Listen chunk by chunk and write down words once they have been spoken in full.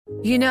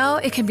You know,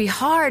 it can be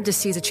hard to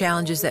see the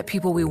challenges that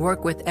people we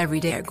work with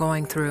every day are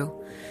going through.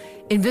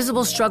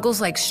 Invisible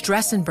struggles like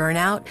stress and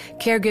burnout,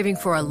 caregiving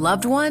for a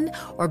loved one,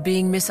 or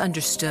being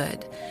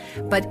misunderstood.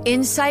 But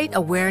insight,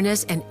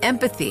 awareness, and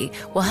empathy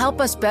will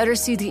help us better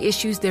see the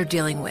issues they're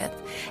dealing with.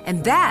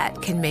 And that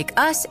can make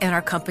us and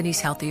our companies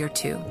healthier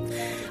too.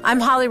 I'm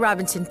Holly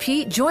Robinson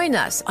Peete. Join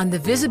us on The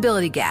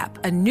Visibility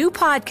Gap, a new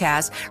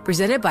podcast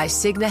presented by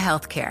Cigna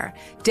Healthcare.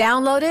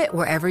 Download it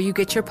wherever you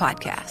get your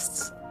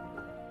podcasts.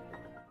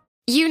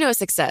 You know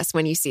success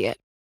when you see it.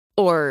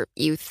 Or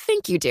you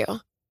think you do.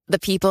 The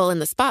people in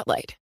the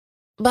spotlight.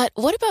 But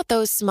what about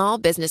those small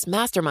business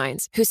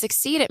masterminds who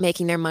succeed at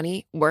making their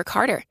money work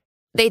harder?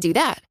 They do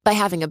that by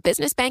having a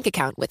business bank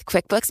account with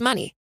QuickBooks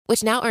Money,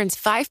 which now earns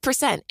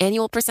 5%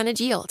 annual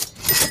percentage yield.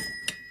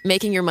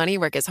 Making your money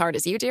work as hard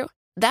as you do?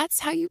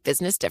 That's how you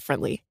business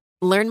differently.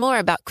 Learn more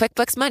about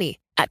QuickBooks Money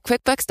at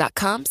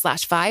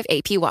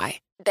quickbooks.com/5APY.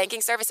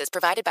 Banking services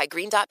provided by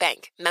Green Dot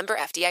Bank. Member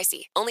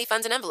FDIC. Only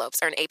funds and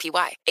envelopes earn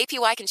APY.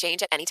 APY can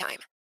change at any time.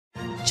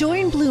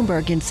 Join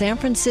Bloomberg in San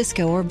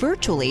Francisco or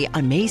virtually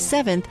on May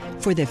 7th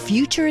for The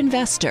Future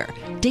Investor,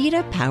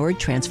 Data-Powered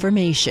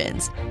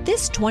Transformations.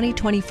 This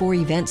 2024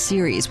 event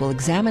series will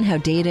examine how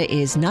data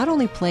is not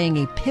only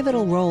playing a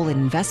pivotal role in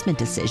investment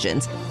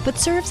decisions, but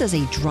serves as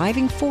a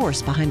driving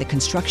force behind the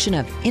construction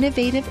of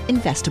innovative,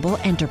 investable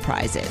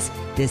enterprises.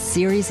 This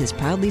series is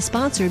proudly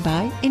sponsored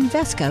by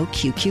Invesco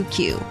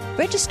QQQ.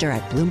 Register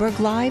at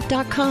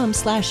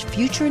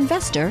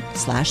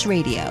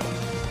BloombergLive.com/futureinvestor/radio.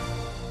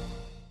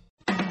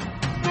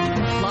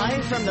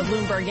 Live from the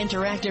Bloomberg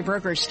Interactive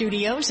Broker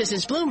Studios, this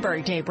is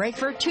Bloomberg Daybreak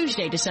for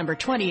Tuesday, December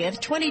 20th,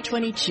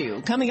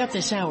 2022. Coming up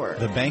this hour,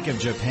 the Bank of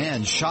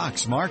Japan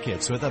shocks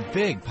markets with a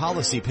big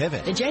policy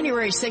pivot. The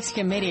January 6th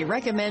committee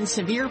recommends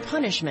severe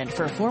punishment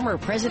for former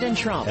President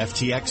Trump.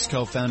 FTX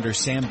co-founder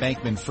Sam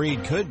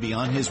Bankman-Fried could be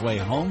on his way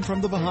home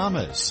from the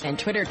Bahamas. And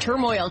Twitter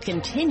turmoil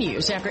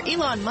continues after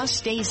Elon Musk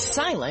stays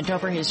silent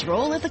over his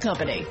role at the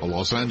company. A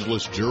Los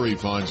Angeles jury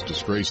finds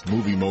disgraced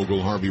movie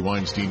mogul Harvey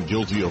Weinstein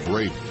guilty of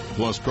rape.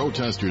 Plus,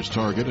 protesters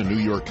target a New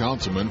York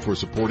councilman for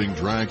supporting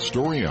Drag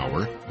Story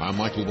Hour. I'm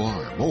Michael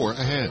Barr. More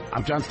ahead.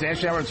 I'm John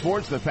Stashower in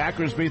sports. The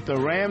Packers beat the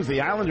Rams.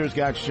 The Islanders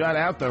got shut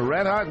out. The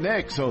Red Hot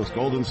Knicks host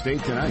Golden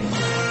State tonight.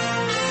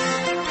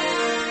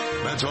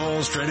 That's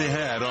all straight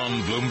ahead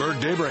on Bloomberg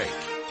Daybreak.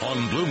 On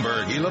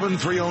Bloomberg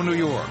 1130 New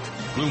York,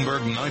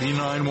 Bloomberg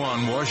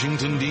 99.1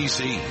 Washington,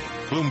 D.C.,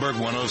 Bloomberg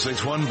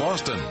 106.1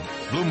 Boston,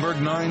 Bloomberg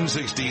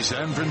 960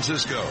 San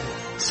Francisco,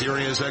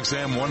 Sirius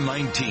XM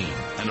 119,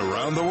 and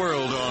around the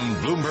world on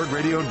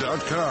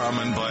BloombergRadio.com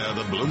and via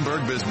the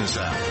Bloomberg Business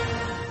app.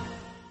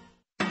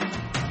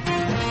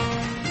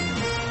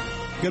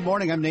 Good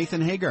morning, I'm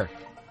Nathan Hager.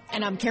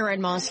 And I'm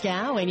Karen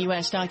Moscow. In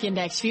U.S. stock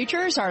index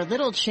futures are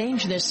little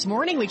change this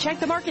morning. We check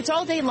the markets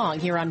all day long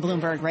here on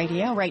Bloomberg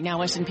Radio. Right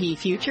now, S&P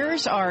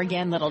futures are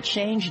again little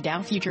change.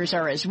 Dow futures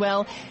are as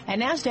well.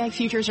 And NASDAQ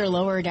futures are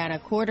lower, down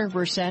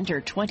 0.25%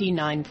 or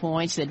 29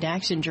 points. The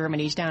DAX in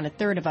Germany is down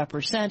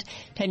 0.33%.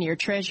 10-year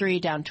Treasury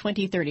down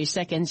 20-30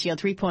 seconds,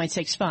 yield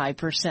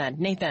 3.65%.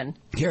 Nathan.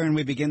 Karen,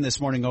 we begin this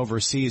morning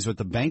overseas with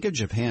the Bank of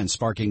Japan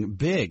sparking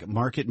big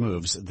market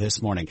moves this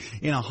morning.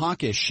 In a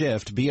hawkish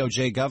shift,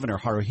 BOJ Governor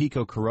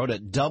Haruhiko Kuroda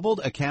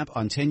doubled a cap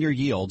on 10-year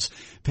yields,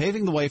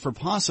 paving the way for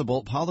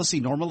possible policy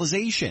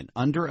normalization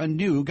under a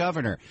new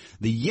governor.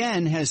 The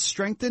yen has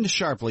strengthened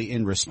sharply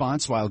in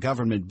response while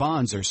government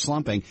bonds are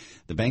slumping.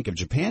 The Bank of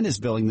Japan is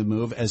billing the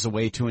move as a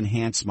way to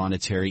enhance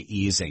monetary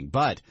easing.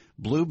 But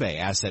Blue Bay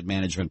Asset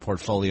Management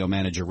Portfolio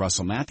Manager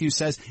Russell Matthews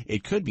says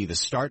it could be the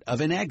start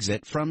of an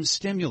exit from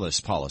stimulus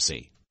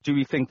policy. Do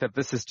we think that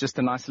this is just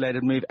an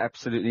isolated move?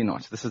 Absolutely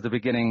not. This is the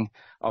beginning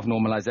of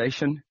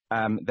normalization.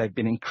 They've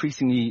been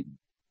increasingly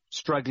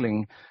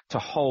struggling to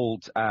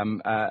hold,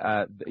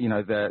 their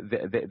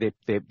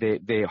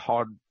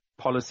hard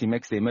policy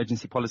mix, the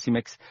emergency policy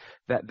mix.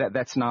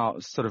 That's now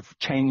sort of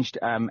changed,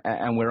 and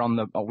we're on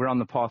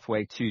the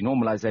pathway to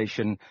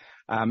normalization.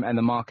 And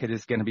the market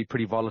is going to be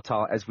pretty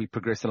volatile as we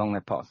progress along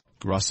that path.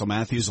 Russell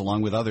Matthews,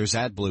 along with others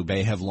at Blue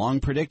Bay, have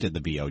long predicted the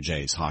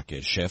BOJ's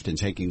hawkish shift. And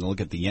taking a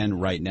look at the yen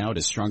right now, it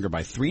is stronger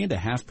by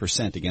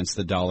 3.5% against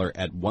the dollar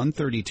at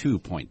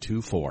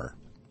 132.24.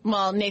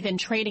 Well, Nathan,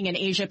 trading in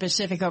Asia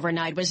Pacific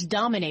overnight was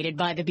dominated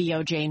by the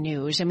BOJ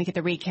news. And we get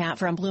the recap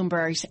from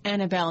Bloomberg's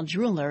Annabelle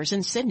Jewelers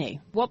in Sydney.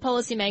 What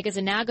policymakers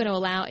are now going to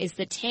allow is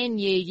the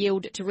 10-year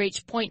yield to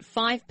reach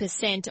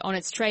 0.5% on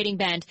its trading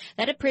band.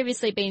 That had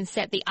previously been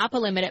set the upper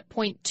limit at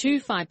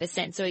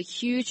 0.25%. So a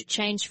huge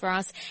change for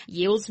us.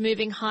 Yields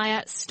moving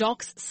higher,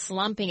 stocks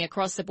slumping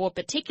across the board,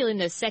 particularly in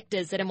those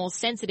sectors that are more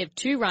sensitive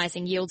to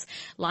rising yields,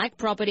 like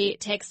property,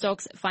 tech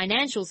stocks,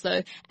 financials,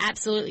 though,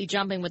 absolutely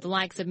jumping with the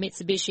likes of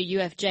Mitsubishi,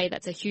 UFJ, UFJ,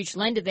 that's a huge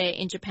lender there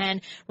in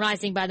Japan,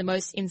 rising by the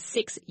most in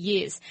 6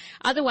 years.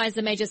 Otherwise,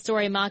 the major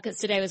story in markets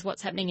today was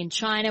what's happening in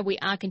China. We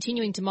are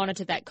continuing to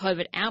monitor that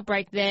COVID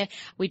outbreak there.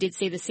 We did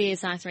see the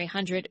CSI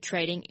 300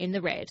 trading in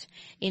the red.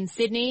 In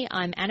Sydney,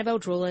 I'm Annabelle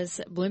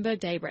Drewlers, Bloomberg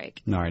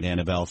Daybreak. All right,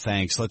 Annabelle,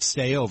 thanks. Let's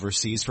stay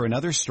overseas for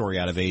another story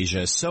out of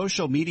Asia.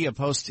 Social media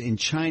posts in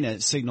China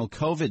signal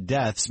COVID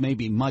deaths may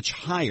be much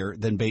higher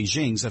than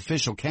Beijing's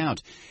official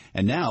count.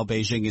 And now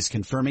Beijing is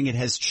confirming it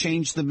has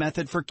changed the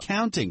method for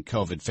counting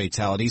COVID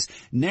fatalities,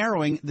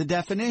 narrowing the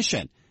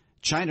definition.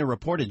 China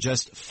reported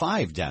just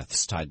 5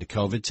 deaths tied to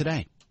COVID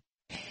today.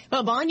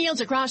 Well, bond yields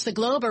across the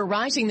globe are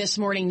rising this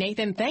morning,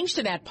 Nathan, thanks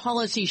to that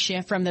policy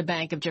shift from the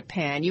Bank of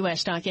Japan.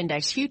 U.S. stock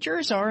index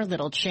futures are a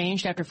little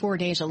changed after 4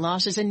 days of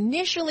losses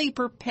initially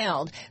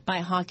propelled by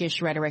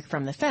hawkish rhetoric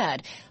from the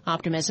Fed.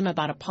 Optimism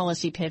about a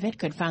policy pivot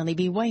could finally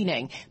be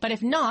waning. But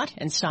if not,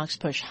 and stocks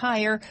push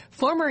higher,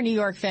 former New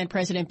York Fed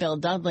President Bill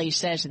Dudley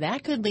says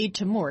that could lead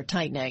to more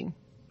tightening.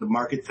 The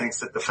market thinks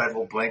that the Fed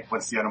will blink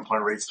once the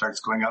unemployment rate starts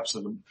going up.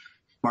 So the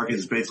market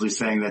is basically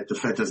saying that the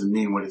Fed doesn't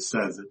mean what it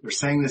says. They're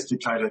saying this to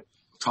try to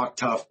talk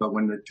tough, but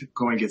when the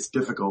going gets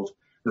difficult,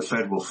 the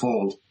Fed will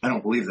fold. I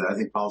don't believe that. I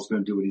think Powell's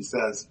going to do what he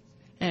says.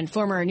 And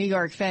former New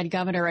York Fed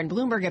Governor and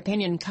Bloomberg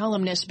opinion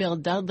columnist Bill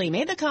Dudley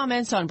made the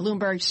comments on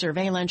Bloomberg's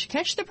surveillance.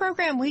 Catch the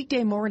program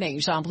weekday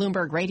mornings on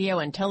Bloomberg Radio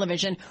and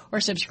television, or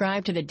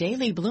subscribe to the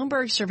daily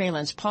Bloomberg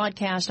Surveillance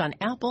podcast on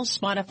Apple,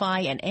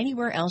 Spotify, and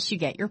anywhere else you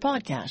get your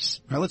podcasts.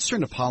 All right, let's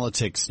turn to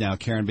politics now,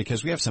 Karen,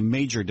 because we have some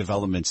major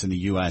developments in the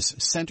U.S.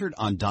 centered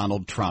on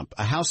Donald Trump.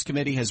 A House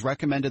committee has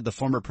recommended the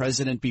former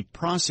president be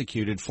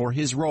prosecuted for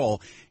his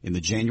role in the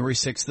January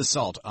 6th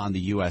assault on the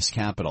U.S.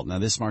 Capitol. Now,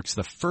 this marks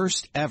the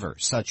first ever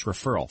such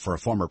referral for a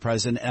former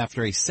president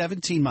after a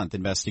 17-month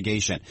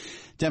investigation.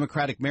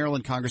 Democratic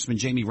Maryland Congressman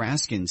Jamie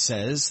Raskin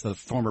says the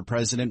former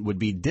president would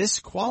be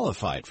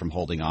disqualified from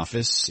holding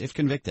office if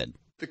convicted.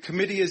 The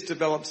committee has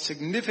developed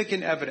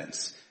significant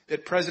evidence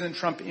that President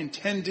Trump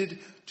intended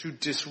to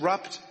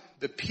disrupt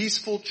the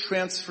peaceful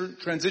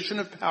transition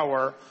of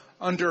power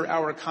under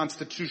our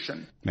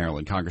Constitution.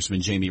 Maryland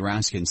Congressman Jamie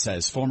Raskin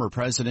says former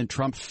President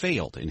Trump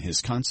failed in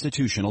his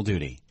constitutional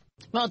duty.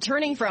 Well,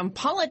 turning from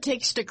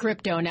politics to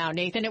crypto now,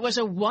 Nathan, it was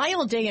a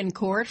wild day in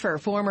court for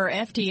former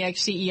FTX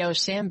CEO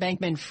Sam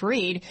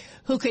Bankman-Fried,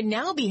 who could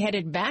now be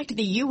headed back to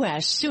the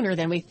U.S. sooner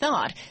than we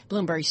thought.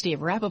 Bloomberg's Steve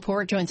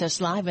Rappaport joins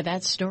us live with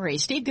that story.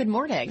 Steve, good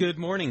morning. Good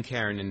morning,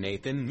 Karen and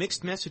Nathan.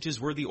 Mixed messages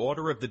were the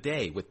order of the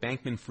day, with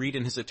Bankman-Fried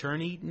and his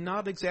attorney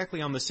not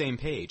exactly on the same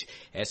page.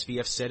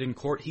 SVF said in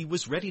court he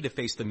was ready to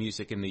face the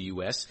music in the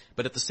U.S.,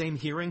 but at the same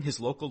hearing, his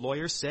local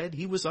lawyers said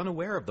he was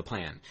unaware of the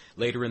plan.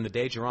 Later in the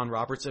day, Jerron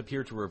Roberts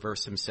appeared to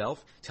reverse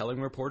himself, telling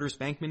reporters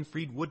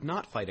Bankman-Fried would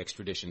not fight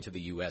extradition to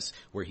the U.S.,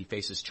 where he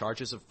faces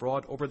charges of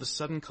fraud over the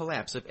sudden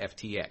collapse of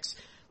FTX.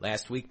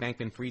 Last week,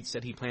 Bankman-Fried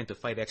said he planned to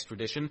fight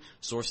extradition.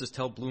 Sources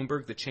tell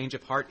Bloomberg the change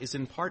of heart is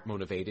in part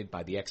motivated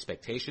by the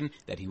expectation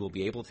that he will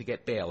be able to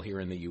get bail here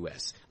in the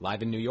U.S.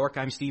 Live in New York,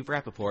 I'm Steve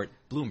Rappaport,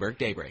 Bloomberg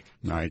Daybreak.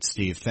 All right,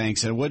 Steve,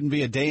 thanks. And it wouldn't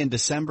be a day in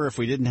December if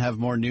we didn't have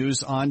more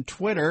news on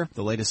Twitter.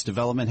 The latest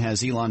development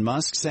has Elon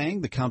Musk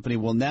saying the company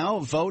will now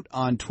vote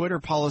on Twitter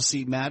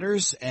policy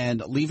matters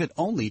and leave it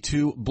only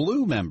to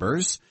Blue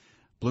members.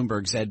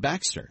 Bloomberg's Ed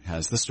Baxter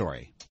has the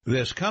story.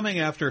 This coming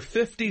after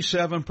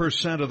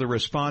 57% of the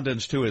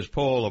respondents to his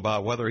poll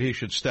about whether he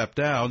should step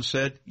down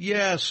said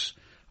yes.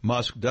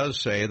 Musk does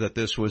say that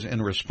this was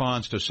in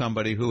response to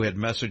somebody who had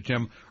messaged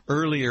him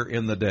earlier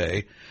in the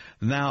day.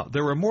 Now,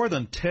 there were more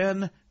than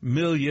 10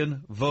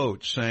 million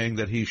votes saying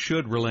that he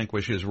should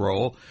relinquish his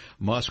role.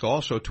 Musk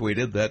also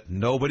tweeted that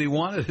nobody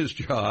wanted his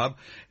job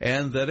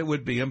and that it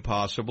would be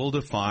impossible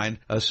to find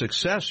a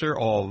successor,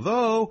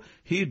 although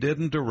he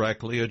didn't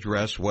directly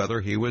address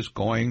whether he was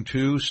going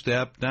to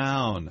step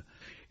down.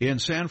 In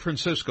San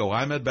Francisco,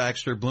 I'm Ed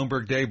Baxter,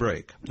 Bloomberg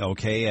Daybreak.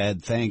 Okay,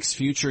 Ed, thanks.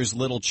 Futures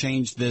little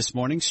changed this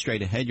morning.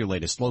 Straight ahead, your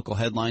latest local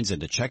headlines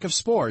and a check of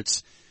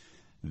sports.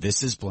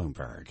 This is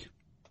Bloomberg.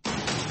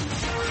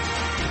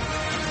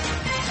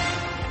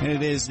 And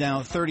it is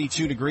now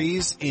 32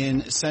 degrees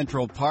in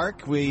Central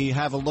Park. We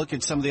have a look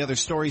at some of the other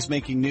stories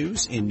making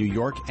news in New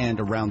York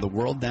and around the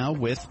world now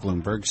with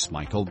Bloomberg's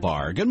Michael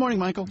Barr. Good morning,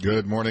 Michael.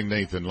 Good morning,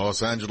 Nathan.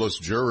 Los Angeles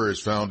jurors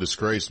found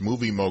disgraced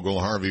movie mogul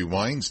Harvey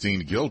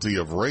Weinstein guilty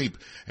of rape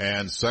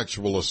and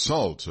sexual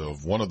assault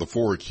of one of the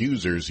 4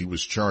 accusers he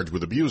was charged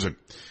with abusing.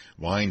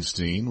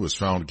 Weinstein was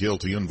found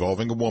guilty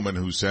involving a woman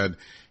who said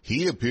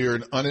he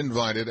appeared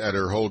uninvited at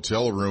her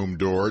hotel room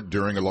door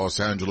during a Los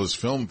Angeles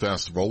film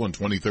festival in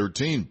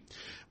 2013.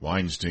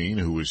 Weinstein,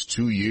 who was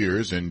 2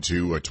 years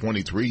into a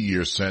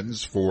 23-year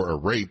sentence for a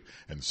rape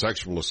and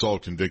sexual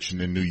assault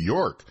conviction in New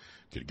York,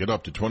 could get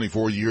up to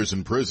 24 years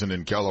in prison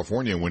in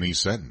California when he's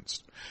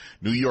sentenced.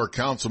 New York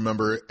Council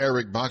member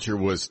Eric Botcher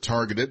was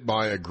targeted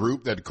by a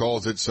group that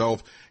calls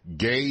itself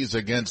Gays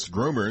Against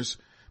Groomers.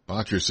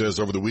 Botcher says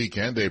over the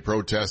weekend they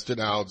protested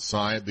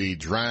outside the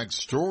Drag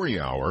Story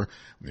Hour,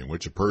 in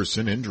which a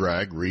person in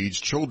drag reads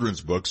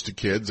children's books to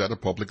kids at a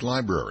public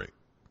library.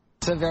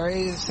 It's a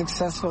very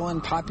successful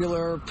and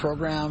popular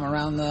program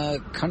around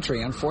the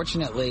country.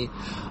 Unfortunately,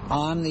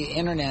 on the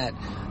internet,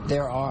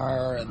 there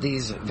are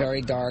these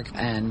very dark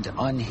and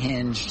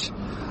unhinged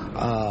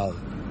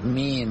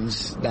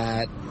memes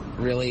that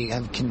really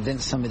have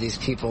convinced some of these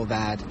people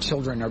that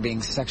children are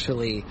being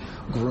sexually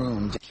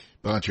groomed.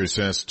 Botcher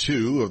says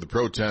 2 of the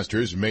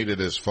protesters made it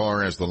as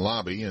far as the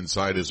lobby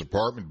inside his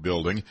apartment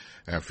building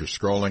after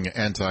scrawling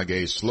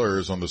anti-gay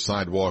slurs on the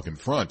sidewalk in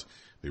front.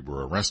 They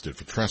were arrested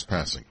for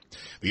trespassing.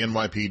 The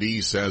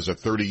NYPD says a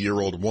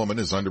 30-year-old woman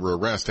is under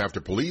arrest after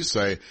police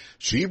say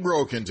she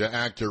broke into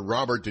actor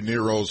Robert De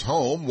Niro's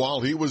home while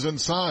he was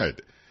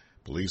inside.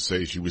 Police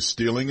say she was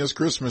stealing his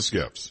Christmas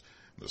gifts.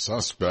 The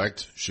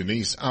suspect,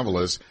 Shanice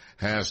Avalos,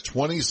 has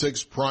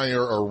 26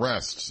 prior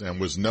arrests and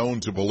was known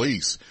to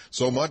police.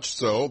 So much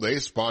so, they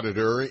spotted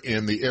her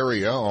in the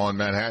area on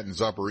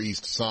Manhattan's Upper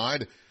East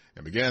Side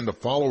and began to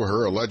follow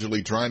her,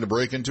 allegedly trying to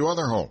break into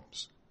other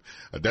homes.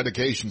 A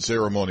dedication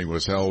ceremony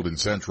was held in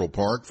Central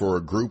Park for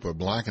a group of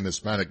black and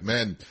Hispanic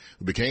men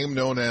who became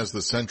known as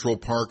the Central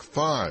Park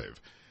Five.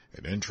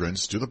 An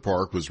entrance to the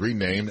park was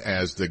renamed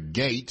as the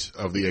Gate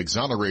of the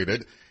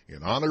Exonerated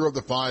in honor of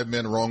the 5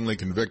 men wrongly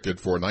convicted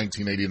for a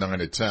 1989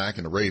 attack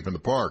and a rape in the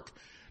park.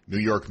 New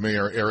York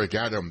Mayor Eric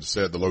Adams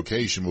said the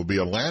location will be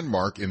a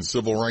landmark in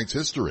civil rights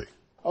history.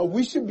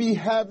 We should be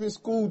having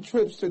school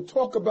trips to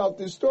talk about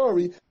this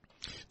story.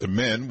 The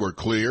men were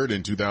cleared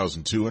in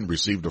 2002 and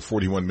received a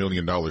 $41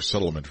 million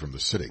settlement from the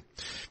city.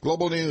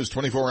 Global news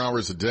 24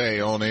 hours a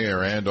day on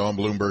air and on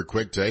Bloomberg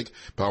Quick Take,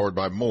 powered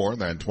by more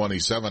than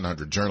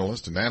 2,700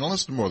 journalists and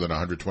analysts in more than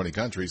 120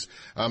 countries.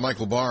 I'm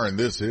Michael Barr, and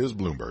this is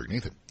Bloomberg.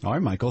 Nathan. All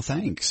right, Michael,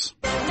 thanks.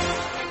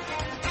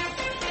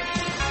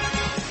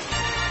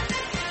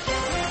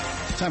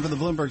 Time for the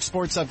Bloomberg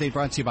Sports Update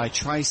brought to you by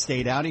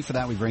Tri-State Audi. For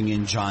that, we bring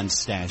in John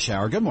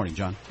Stashower. Good morning,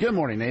 John. Good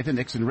morning, Nathan.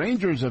 Knicks and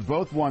Rangers have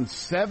both won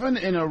 7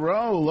 in a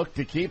row. Look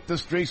to keep the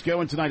streaks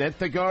going tonight at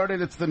the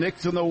Garden. It's the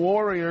Knicks and the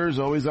Warriors.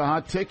 Always a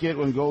hot ticket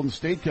when Golden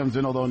State comes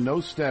in, although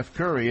no Steph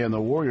Curry, and the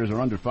Warriors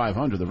are under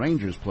 500. The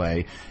Rangers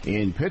play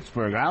in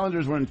Pittsburgh.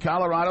 Islanders were in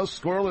Colorado,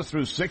 scoreless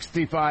through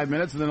 65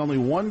 minutes, and then only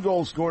 1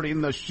 goal scored in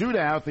the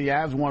shootout. The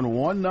Avs won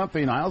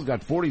 1-0. Isles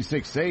got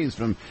 46 saves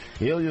from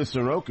Ilya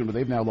Sorokin, but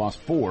they've now lost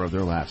 4 of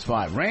their last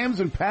 5. Rams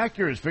and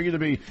Packers figured to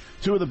be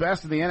 2 of the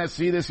best in the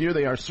NFC this year.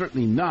 They are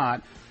certainly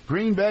not.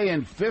 Green Bay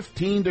in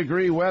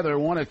 15-degree weather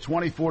won at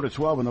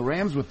 24-12, and the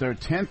Rams, with their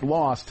 10th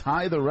loss,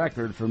 tie the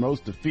record for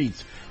most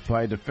defeats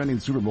by a defending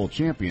Super Bowl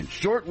champion.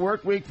 Short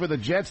work week for the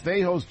Jets. They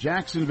host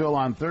Jacksonville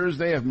on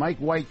Thursday. If Mike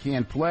White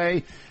can't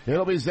play,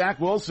 it'll be Zach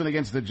Wilson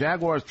against the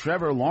Jaguars'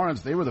 Trevor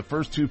Lawrence. They were the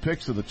first 2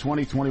 picks of the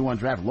 2021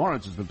 draft.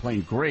 Lawrence has been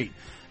playing great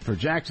for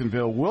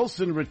Jacksonville.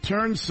 Wilson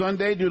returned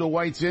Sunday due to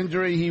White's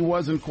injury. He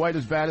wasn't quite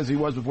as bad as he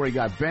was before he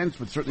got benched,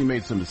 but certainly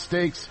made some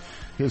mistakes.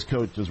 His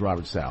coach is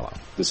Robert Saleh.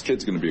 This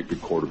kid's going to be a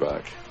good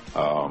quarterback.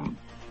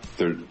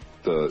 The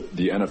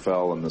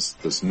NFL and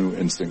this new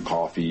instant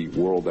coffee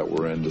world that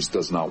we're in just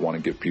does not want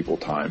to give people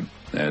time.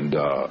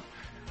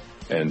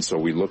 And so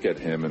we look at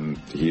him, and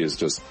he is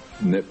just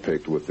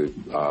nitpicked with it,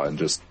 and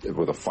just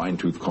with a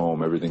fine-tooth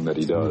comb, everything that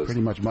he does.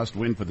 Pretty much must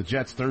win for the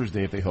Jets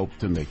Thursday if they hope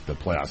to make the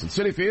playoffs. At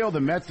Citi Field,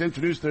 the Mets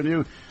introduced their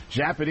new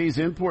Japanese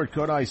import,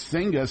 Kodai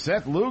Senga.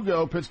 Seth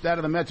Lugo pitched out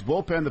of the Mets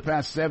bullpen the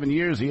past 7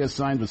 years. He has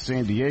signed with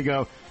San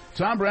Diego.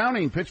 Tom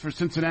Browning pitched for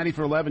Cincinnati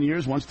for 11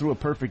 years, once threw a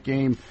perfect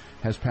game,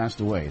 has passed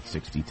away at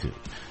 62.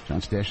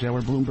 John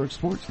Stashower, Bloomberg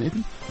Sports.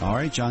 Nathan? All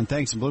right, John,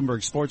 thanks. And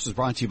Bloomberg Sports is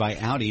brought to you by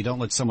Audi. Don't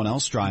let someone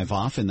else drive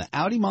off in the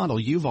Audi model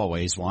you've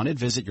always wanted.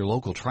 Visit your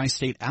local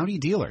Tri-State Audi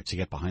dealer to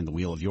get behind the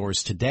wheel of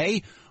yours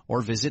today,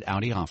 or visit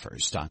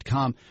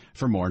AudiOffers.com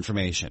for more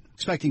information.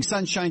 Expecting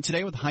sunshine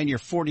today with a high near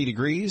 40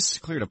 degrees.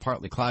 Clear to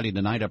partly cloudy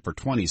tonight, upper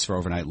 20s for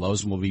overnight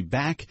lows, and we'll be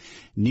back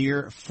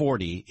near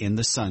 40 in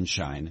the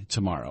sunshine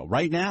tomorrow.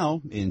 Right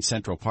now in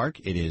Central Park,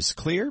 it is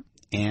clear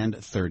and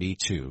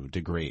 32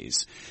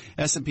 degrees.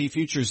 S&P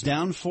futures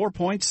down 4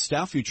 points,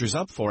 Dow futures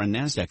up 4, and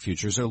NASDAQ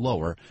futures are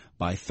lower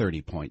by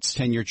 30 points.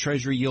 10-year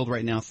Treasury yield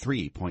right now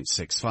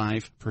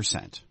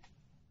 3.65%.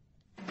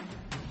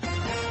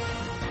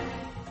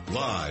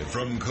 Live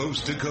from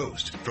coast to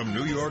coast, from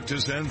New York to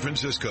San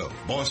Francisco,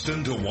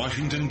 Boston to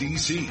Washington,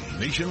 D.C.,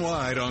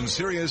 nationwide on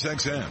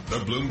SiriusXM, the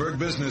Bloomberg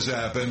Business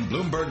app, and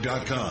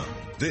Bloomberg.com.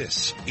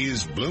 This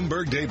is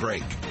Bloomberg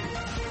Daybreak.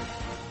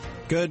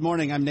 Good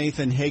morning. I'm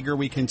Nathan Hager.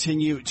 We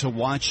continue to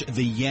watch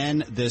the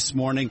yen this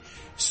morning,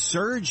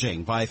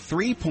 surging by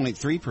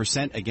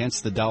 3.3%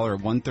 against the dollar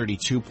at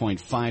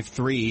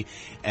 132.53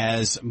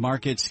 as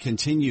markets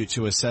continue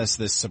to assess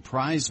this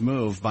surprise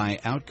move by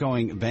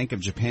outgoing Bank of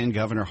Japan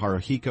Governor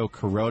Haruhiko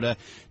Kuroda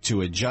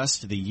to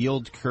adjust the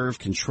yield curve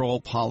control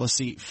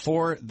policy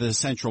for the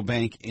central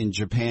bank in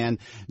Japan,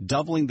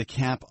 doubling the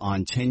cap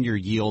on 10-year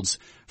yields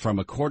from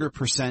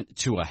 0.25%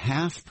 to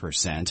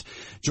 0.5%.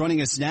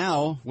 Joining us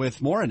now with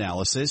more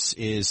analysis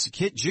is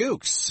Kit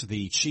Jukes,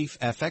 the chief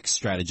FX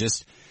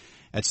strategist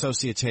at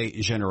Societe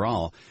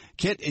Generale.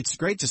 Kit, it's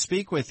great to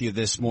speak with you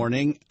this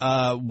morning.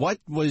 What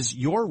was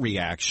your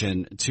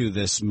reaction to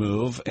this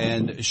move,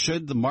 and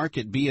should the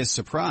market be as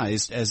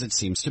surprised as it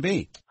seems to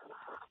be?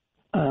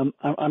 I'm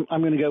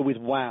going to go with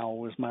wow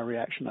was my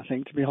reaction, I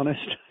think, to be honest.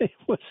 It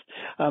was,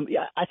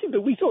 I think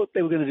that we thought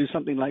they were going to do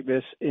something like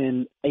this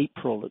in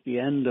April at the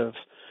end of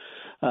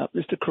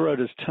Mr.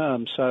 Kuroda's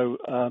term. So,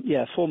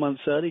 4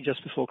 months early,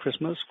 just before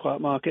Christmas,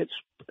 quiet markets,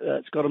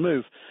 it's got to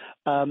move.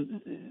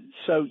 And,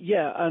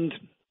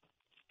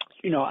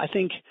 I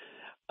think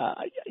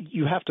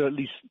you have to at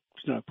least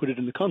put it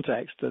in the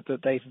context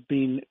that they've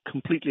been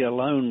completely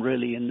alone,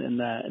 really, in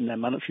their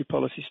monetary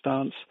policy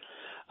stance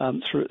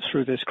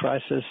through this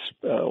crisis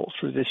or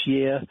through this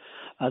year.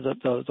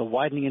 The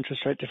widening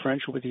interest rate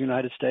differential with the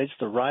United States,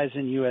 the rise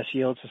in U.S.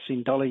 yields has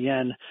seen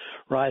dollar-yen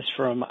rise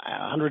from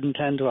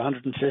 110 to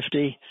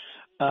 150.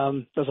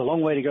 There's a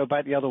long way to go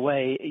back the other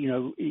way,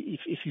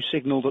 if you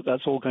signal that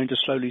that's all going to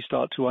slowly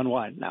start to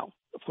unwind. Now,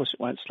 of course, it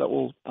won't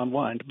all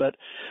unwind, but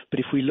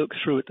if we look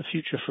through at the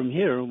future from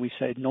here and we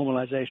say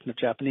normalization of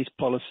Japanese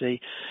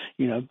policy,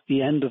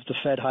 the end of the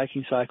Fed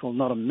hiking cycle,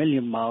 not a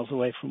million miles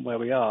away from where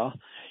we are,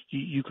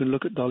 you can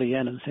look at dollar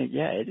yen and think,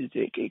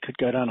 it could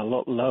go down a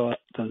lot lower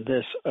than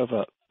this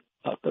over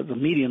the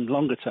medium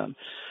longer term.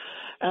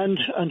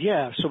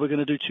 So we're going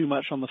to do too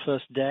much on the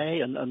first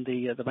day, and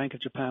the Bank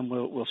of Japan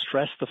will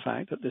stress the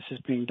fact that this is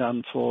being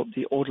done for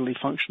the orderly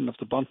function of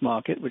the bond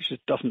market, which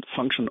doesn't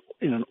function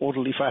in an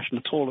orderly fashion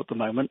at all at the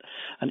moment,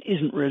 and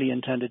isn't really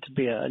intended to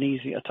be a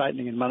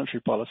tightening in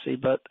monetary policy.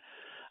 But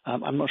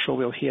I'm not sure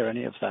we'll hear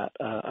any of that.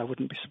 I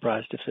wouldn't be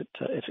surprised if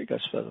it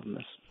goes further than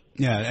this.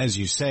 Yeah, as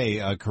you say,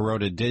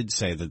 Kuroda did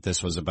say that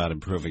this was about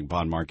improving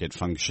bond market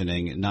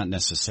functioning, not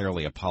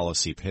necessarily a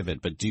policy pivot.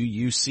 But do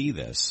you see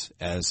this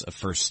as a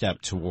first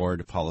step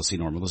toward policy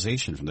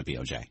normalization from the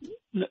BOJ?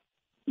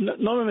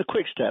 Not in a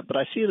quick step, but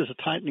I see it as a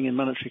tightening in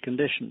monetary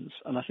conditions,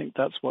 and I think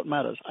that's what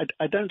matters.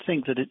 I don't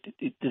think that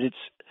it's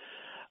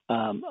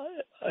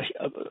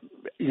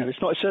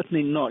it's not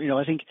certainly not.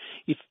 I think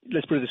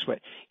let's put it this way: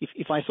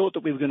 if I thought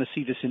that we were going to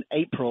see this in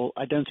April,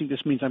 I don't think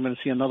this means I'm going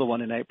to see another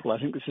one in April. I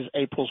think this is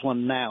April's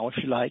one now, if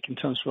you like, in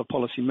terms of a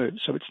policy move.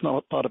 So it's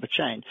not part of a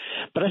chain.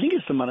 But I think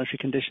it's the monetary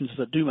conditions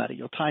that do matter.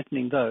 You're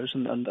tightening those,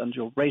 and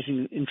you're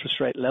raising interest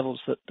rate levels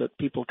that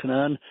people can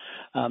earn.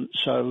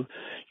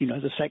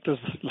 The sectors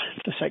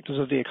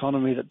of the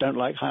economy that don't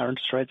like higher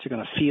interest rates are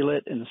going to feel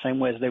it in the same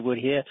way as they would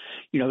here.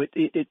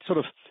 It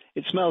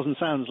smells and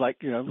sounds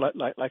like a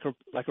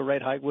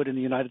rate hike would in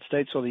the United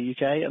States or the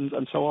UK,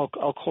 and so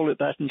I'll call it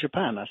that in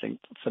Japan, I think,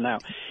 for now.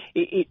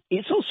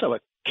 It's also a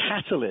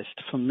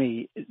catalyst for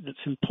me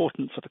that's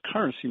important for the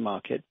currency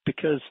market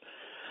because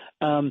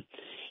the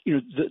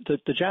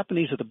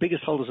Japanese are the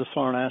biggest holders of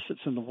foreign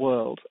assets in the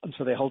world, and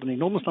so they hold an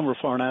enormous number of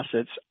foreign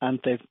assets, and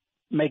they've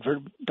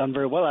done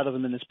very well out of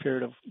them in this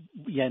period of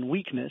yen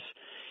weakness.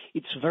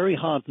 It's very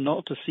hard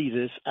not to see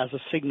this as a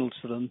signal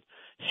to them,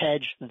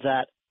 hedge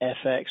that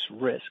FX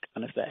risk.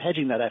 And if they're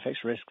hedging that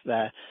FX risk,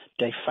 they're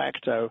de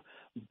facto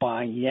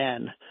buying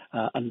yen,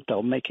 and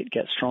they'll make it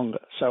get stronger.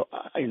 So,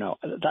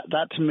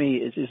 that to me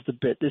is the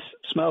bit. This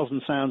smells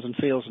and sounds and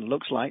feels and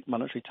looks like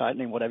monetary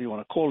tightening, whatever you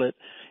want to call it.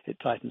 It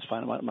tightens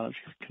finite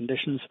monetary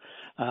conditions,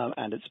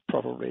 and it's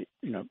probably,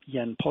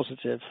 yen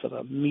positive for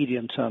the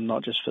medium term,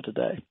 not just for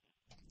today.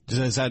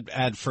 Does that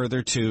add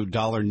further to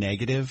dollar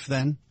negative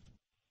then?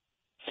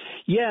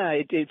 Yeah,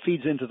 it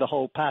feeds into the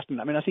whole pattern.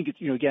 I mean, I think it's,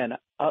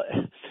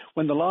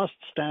 when the last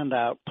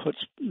standout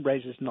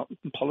raises not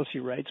policy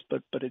rates,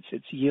 but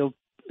it's yield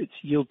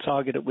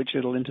target at which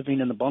it'll intervene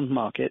in the bond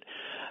market,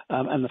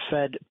 and the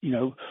Fed,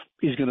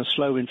 is going to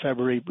slow in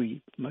February.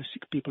 Most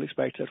people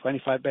expect a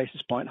 25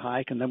 basis point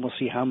hike, and then we'll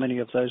see how many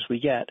of those we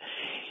get.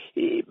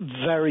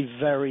 Very,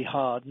 very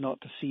hard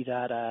not to see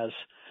that as,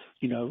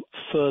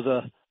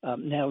 further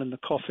nail in the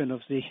coffin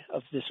of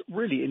this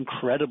really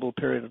incredible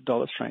period of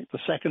dollar strength, the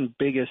second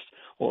biggest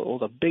or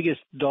the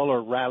biggest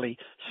dollar rally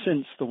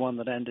since the one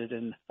that ended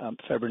in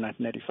February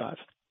 1985.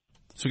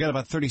 So we got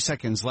about 30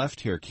 seconds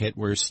left here, Kit.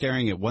 We're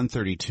staring at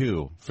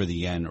 132 for the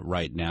yen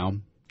right now.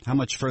 How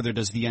much further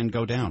does the yen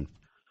go down?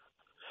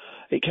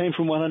 It came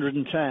from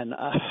 110.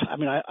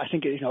 I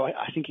think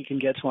it can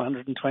get to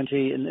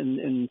 120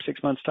 in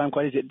 6 months' time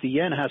quite easily. The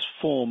yen has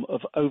form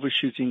of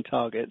overshooting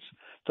targets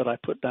that I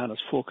put down as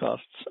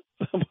forecasts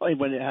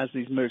when it has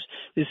these moves.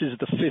 This is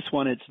the fifth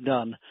one it's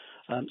done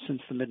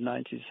since the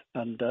mid-90s,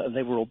 and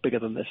they were all bigger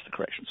than this, the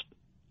corrections.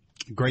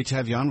 Great to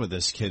have you on with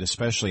us, Kit,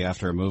 especially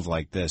after a move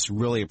like this.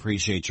 Really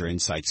appreciate your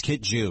insights.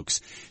 Kit Jukes,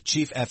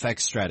 Chief FX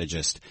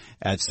Strategist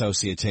at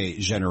Societe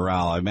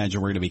Generale. I imagine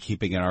we're going to be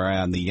keeping our eye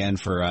on the yen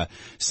for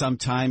some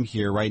time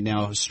here. Right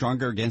now,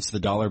 stronger against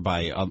the dollar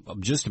by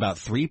just about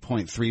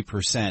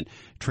 3.3%,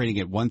 trading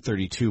at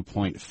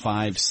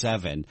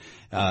 132.57.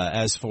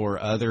 As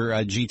for other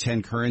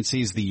G10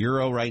 currencies, the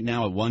euro right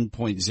now at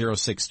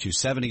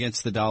 1.0627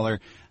 against the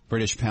dollar,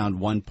 British pound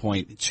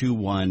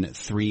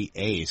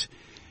 1.2138.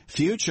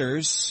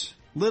 Futures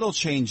Little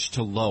change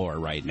to lower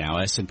right now.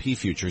 S&P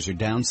futures are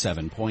down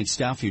 7 points.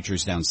 Dow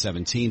futures down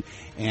 17.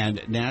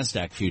 And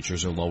NASDAQ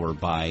futures are lower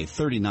by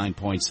 39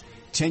 points.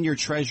 10-year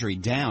Treasury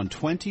down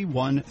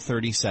 21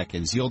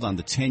 seconds. Yield on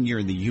the 10-year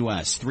in the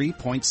U.S.,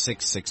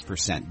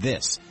 3.66%.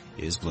 This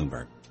is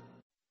Bloomberg.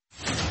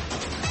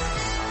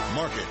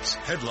 Markets,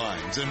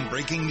 headlines, and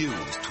breaking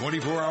news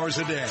 24 hours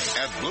a day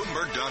at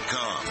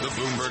Bloomberg.com, the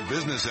Bloomberg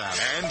Business app,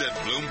 and at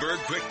Bloomberg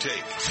Quick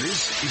Take.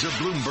 This is a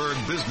Bloomberg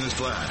Business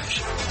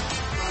Flash.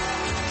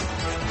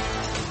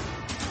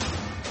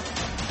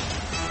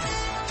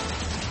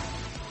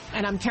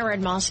 And I'm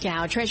Karen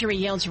Moscow. Treasury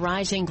yields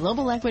rising.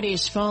 Global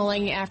equities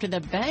falling after the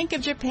Bank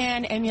of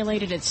Japan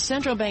emulated its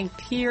central bank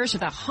peers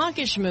with a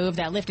hawkish move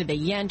that lifted the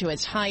yen to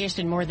its highest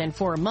in more than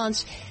 4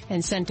 months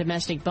and sent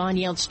domestic bond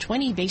yields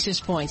 20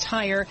 basis points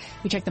higher.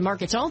 We check the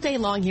markets all day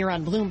long here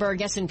on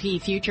Bloomberg. S&P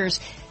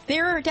futures,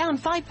 they're down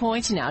 5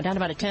 points now, down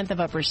about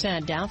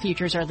 0.1%. Dow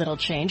futures are little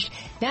changed.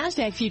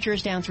 NASDAQ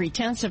futures down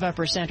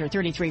 0.3% or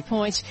 33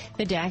 points.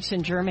 The DAX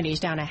in Germany is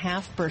down down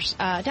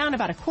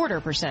about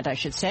 0.25%, I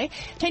should say.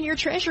 10-year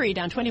Treasury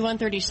down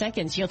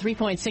 21/32, yield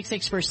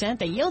 3.66%.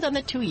 The yield on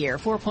the 2-year,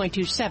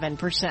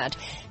 4.27%.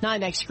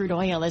 NYMEX crude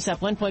oil is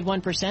up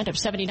 1.1% of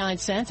 79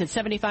 cents at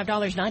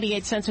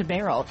 $75.98 a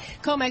barrel.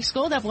 COMEX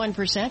gold up 1%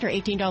 or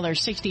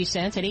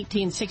 $18.60 at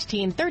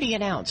 $18.1630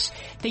 an ounce.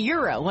 The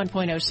euro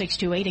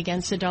 1.0628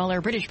 against the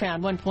dollar. British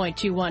pound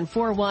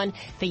 1.2141.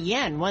 The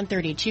yen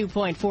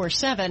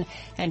 132.47.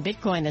 And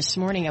Bitcoin this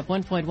morning up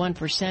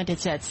 1.1%.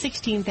 It's at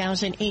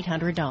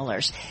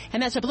 $16,800.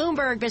 And that's a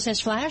Bloomberg Business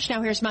Flash.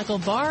 Now here's Michael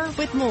Barr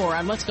with more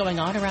on what's going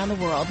on around the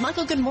world.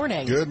 Michael, good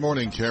morning. Good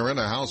morning, Karen.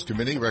 A House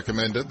committee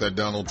recommended that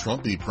Donald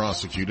Trump be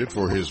prosecuted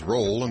for his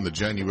role in the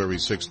January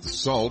 6th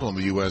assault on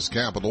the U.S.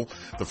 Capitol,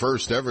 the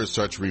first ever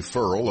such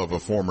referral of a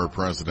former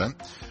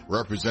president.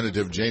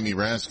 Representative Jamie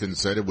Raskin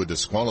said it would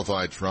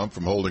disqualify Trump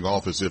from holding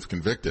office if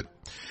convicted.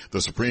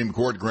 The Supreme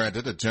Court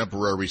granted a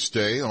temporary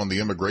stay on the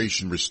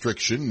immigration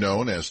restriction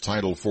known as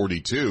Title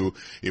 42.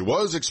 It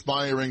was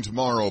expiring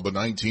tomorrow, but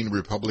 19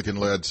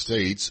 Republican-led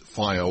states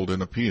filed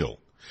an appeal.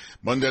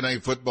 Monday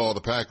Night Football,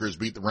 the Packers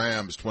beat the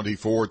Rams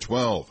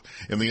 24-12.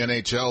 In the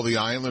NHL, the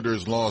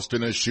Islanders lost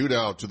in a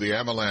shootout to the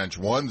Avalanche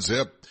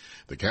 1-0.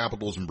 The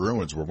Capitals and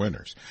Bruins were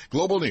winners.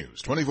 Global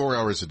news, 24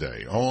 hours a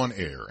day, on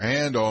air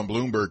and on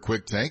Bloomberg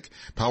Quick Take,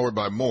 powered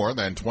by more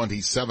than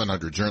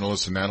 2,700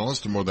 journalists and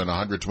analysts in more than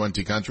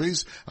 120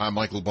 countries. I'm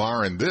Michael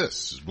Barr, and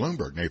this is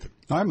Bloomberg. Nathan.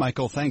 All right,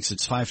 Michael, thanks.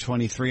 It's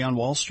 5:23 on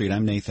Wall Street.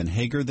 I'm Nathan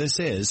Hager. This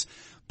is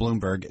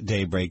Bloomberg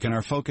Daybreak, and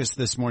our focus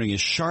this morning is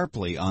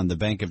sharply on the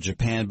Bank of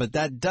Japan, but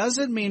that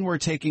doesn't mean we're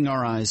taking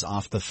our eyes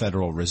off the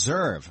Federal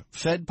Reserve.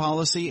 Fed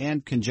policy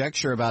and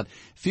conjecture about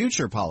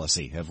future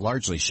policy have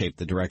largely shaped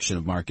the direction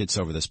of markets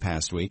over this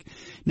past week.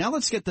 Now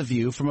let's get the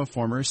view from a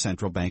former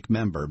central bank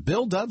member.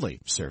 Bill Dudley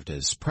served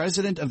as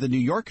president of the New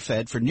York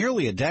Fed for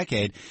nearly a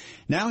decade.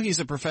 Now he's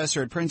a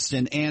professor at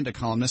Princeton and a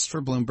columnist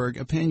for Bloomberg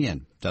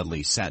Opinion.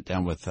 Dudley sat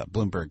down with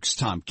Bloomberg's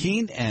Tom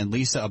Keene and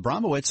Lisa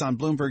Abramowitz on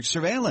Bloomberg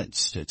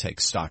Surveillance to take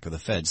stock of the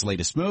Fed's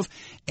latest move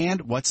and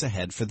what's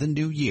ahead for the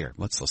new year.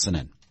 Let's listen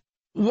in.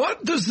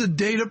 What does the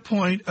data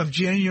point of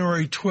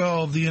January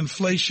 12, the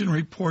inflation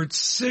report,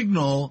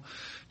 signal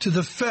to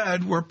the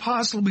Fed where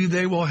possibly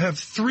they will have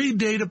 3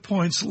 data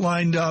points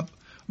lined up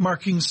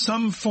marking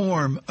some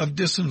form of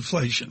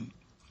disinflation?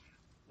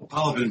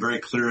 Powell has been very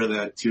clear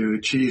that to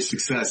achieve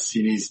success,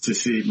 he needs to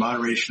see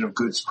moderation of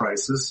goods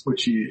prices,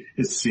 which he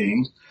is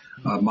seeing,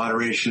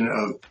 moderation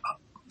of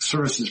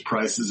services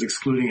prices,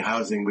 excluding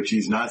housing, which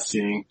he's not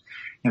seeing,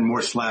 and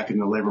more slack in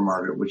the labor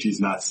market, which he's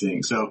not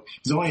seeing. So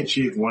he's only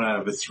achieved 1 out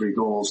of his 3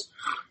 goals.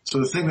 So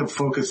the thing to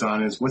focus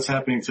on is what's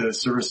happening to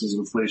services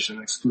inflation,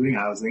 excluding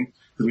housing,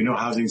 because we know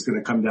housing is going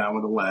to come down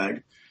with a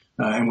lag.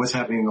 And what's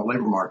happening in the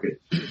labor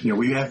market.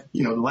 We have,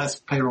 the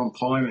last payroll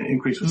employment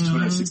increase was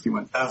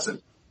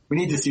 261,000. We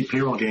need to see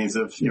payroll gains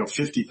of,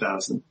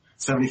 50,000,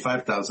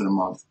 75,000 a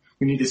month.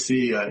 We need to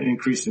see an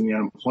increase in the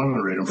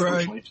unemployment rate,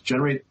 unfortunately, to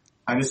generate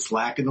kind of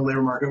slack in the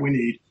labor market we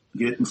need to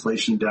get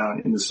inflation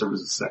down in the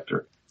services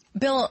sector.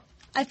 Bill,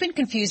 I've been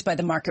confused by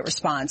the market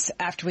response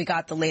after we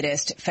got the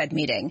latest Fed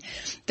meeting.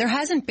 There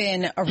hasn't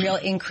been a real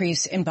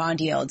increase in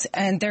bond yields,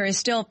 and there is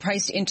still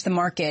priced into the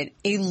market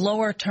a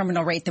lower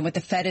terminal rate than what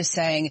the Fed is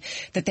saying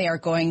that they are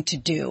going to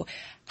do.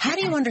 How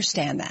do you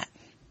understand that?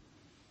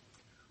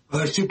 Well,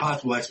 there's 2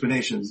 possible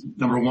explanations.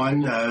 Number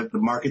one, the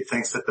market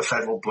thinks that the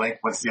Fed will blink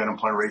once the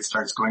unemployment rate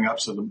starts going up.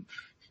 So the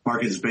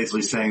market is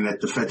basically saying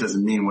that the Fed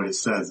doesn't mean what it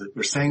says.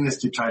 They're saying this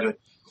to try to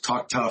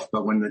talk tough,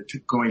 but when the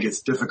going gets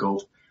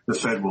difficult, the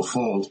Fed will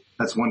fold.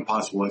 That's one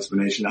possible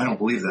explanation. I don't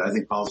believe that. I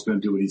think Powell's going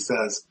to do what he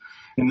says.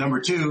 And number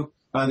 2,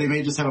 they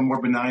may just have a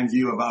more benign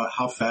view about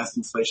how fast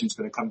inflation is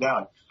going to come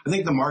down. I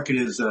think the market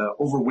is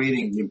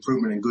overweighting the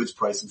improvement in goods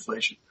price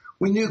inflation.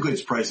 We knew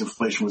goods price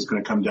inflation was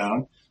going to come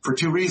down for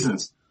 2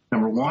 reasons.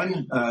 Number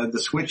one, the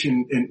switch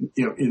in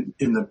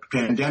the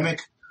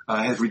pandemic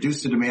has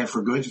reduced the demand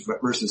for goods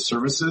versus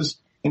services.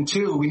 And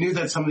 2, we knew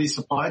that some of these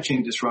supply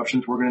chain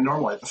disruptions were going to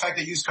normalize. The fact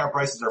that used car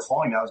prices are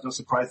falling now is no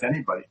surprise to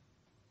anybody.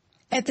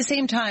 At the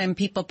same time,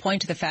 people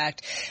point to the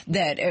fact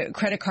that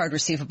credit card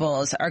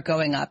receivables are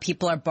going up.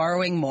 People are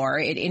borrowing more.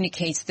 It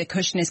indicates the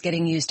cushion is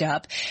getting used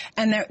up.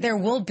 And there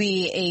will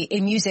be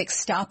a music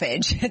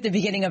stoppage at the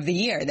beginning of the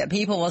year, that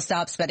people will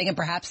stop spending, and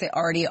perhaps they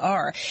already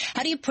are.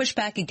 How do you push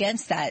back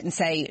against that and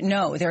say,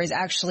 no, there is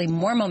actually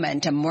more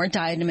momentum, more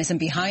dynamism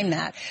behind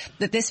that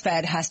this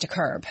Fed has to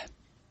curb?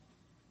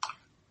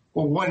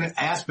 Well, one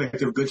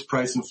aspect of goods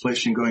price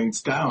inflation going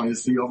down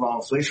is the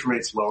overall inflation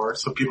rate's lower,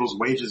 so people's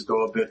wages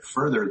go a bit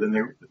further than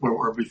they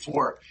were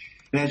before.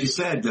 And as you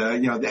said,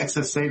 the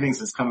excess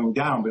savings is coming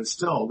down, but there's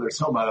still about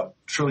 $1.5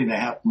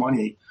 trillion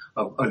money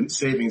of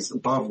savings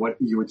above what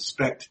you would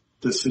expect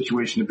the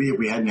situation to be if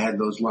we hadn't had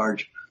those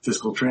large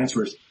fiscal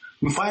transfers.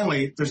 And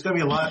finally, there's going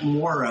to be a lot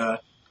more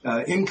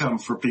income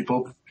for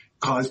people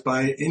caused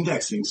by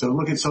indexing. So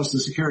look at Social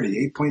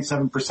Security,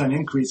 8.7%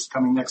 increase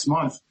coming next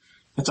month.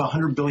 That's a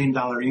 $100 billion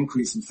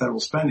increase in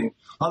federal spending.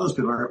 A lot of those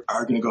people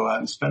are going to go out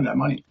and spend that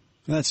money.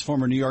 That's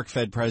former New York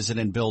Fed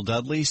President Bill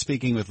Dudley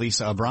speaking with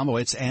Lisa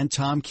Abramowitz and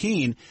Tom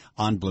Keene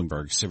on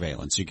Bloomberg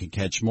Surveillance. You can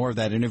catch more of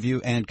that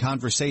interview and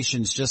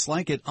conversations just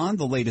like it on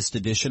the latest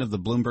edition of the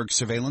Bloomberg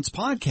Surveillance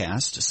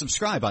podcast.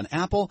 Subscribe on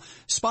Apple,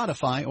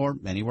 Spotify, or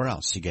anywhere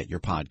else you get your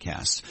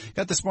podcasts.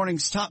 Got this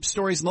morning's top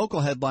stories, local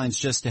headlines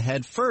just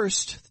ahead.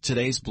 First,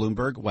 today's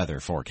Bloomberg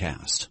weather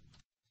forecast.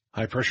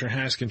 High pressure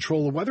has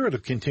control of weather. It'll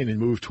continue to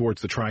move towards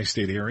the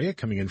tri-state area.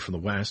 Coming in from the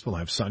west, we'll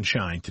have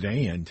sunshine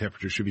today, and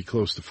temperatures should be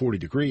close to 40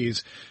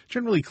 degrees.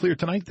 Generally clear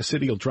tonight. The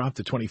city will drop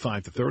to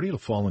 25 to 30. It'll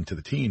fall into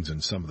the teens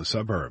in some of the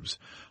suburbs.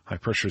 High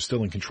pressure is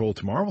still in control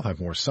tomorrow. We'll have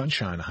more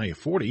sunshine, a high of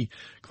 40.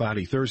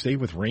 Cloudy Thursday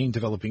with rain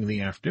developing in the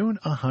afternoon,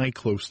 a high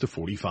close to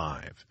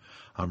 45.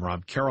 I'm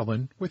Rob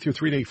Carolyn with your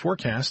 3-day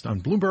forecast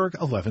on Bloomberg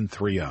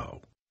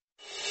 1130.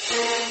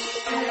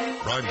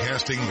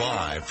 Broadcasting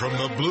live from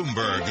the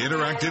Bloomberg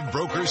Interactive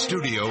Broker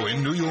Studio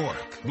in New York.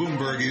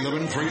 Bloomberg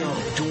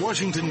 1130 to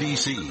Washington,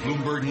 D.C.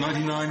 Bloomberg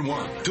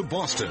 99.1 to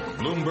Boston.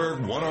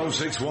 Bloomberg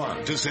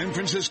 106.1 to San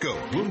Francisco.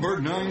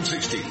 Bloomberg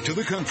 960 to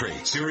the country.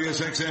 Sirius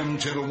XM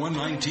Channel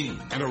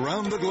 119. And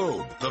around the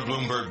globe, the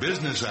Bloomberg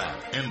Business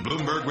app and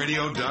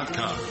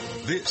BloombergRadio.com.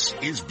 This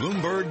is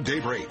Bloomberg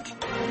Daybreak.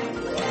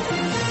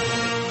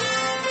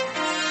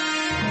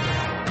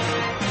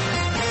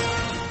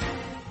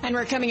 And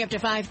we're coming up to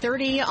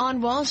 5:30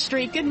 on Wall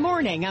Street. Good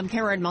morning. I'm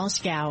Karen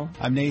Moscow.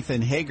 I'm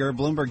Nathan Hager.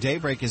 Bloomberg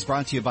Daybreak is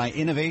brought to you by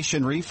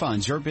Innovation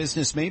Refunds. Your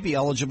business may be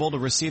eligible to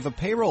receive a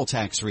payroll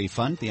tax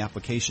refund. The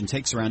application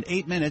takes around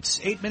 8 minutes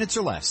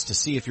or less to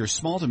see if your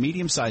small to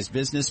medium-sized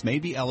business may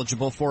be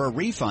eligible for a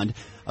refund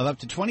of up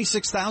to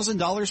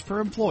 $26,000 per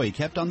employee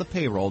kept on the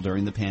payroll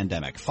during the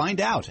pandemic.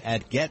 Find out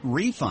at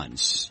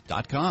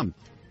getrefunds.com.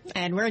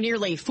 And we're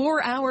nearly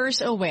 4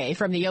 hours away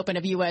from the open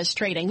of U.S.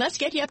 trading. Let's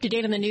get you up to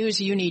date on the news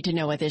you need to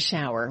know at this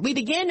hour. We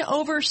begin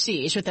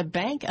overseas with the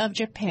Bank of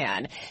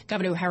Japan.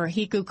 Governor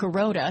Haruhiko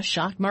Kuroda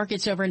shocked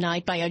markets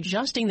overnight by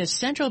adjusting the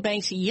central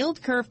bank's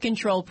yield curve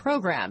control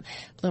program.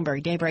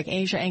 Bloomberg Daybreak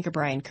Asia anchor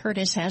Brian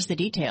Curtis has the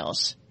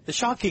details. The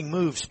shocking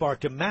move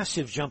sparked a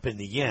massive jump in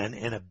the yen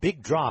and a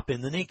big drop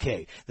in the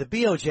Nikkei. The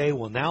BOJ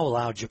will now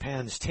allow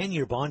Japan's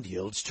 10-year bond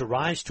yields to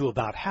rise to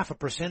about 0.5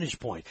 percentage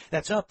point.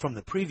 That's up from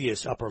the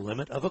previous upper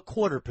limit of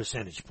 0.25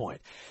 percentage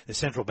point. The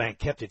central bank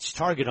kept its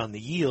target on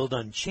the yield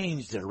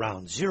unchanged at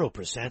around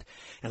 0%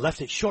 and left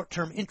its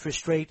short-term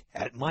interest rate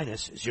at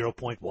minus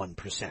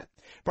 0.1%.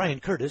 Brian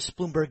Curtis,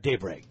 Bloomberg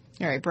Daybreak.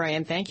 All right,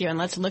 Brian, thank you. And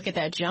let's look at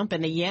that jump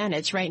in the yen.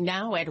 It's right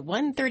now at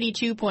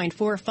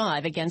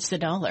 132.45 against the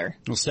dollar.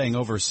 Well, staying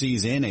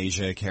overseas in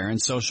Asia, Karen,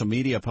 social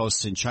media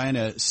posts in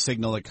China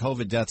signal that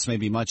COVID deaths may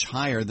be much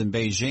higher than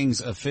Beijing's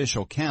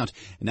official count.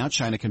 And now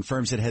China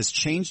confirms it has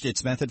changed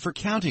its method for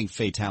counting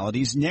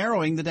fatalities,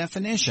 narrowing the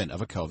definition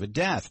of a COVID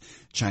death.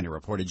 China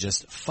reported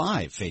just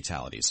 5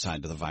 fatalities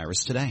tied to the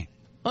virus today.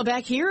 Well,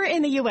 back here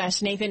in the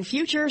U.S., Nathan,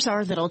 futures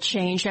are little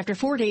changed after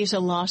 4 days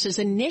of losses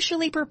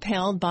initially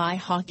propelled by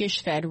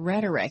hawkish Fed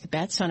rhetoric.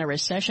 Bets on a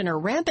recession are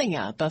ramping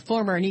up. A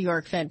former New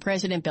York Fed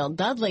President Bill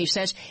Dudley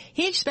says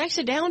he expects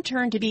a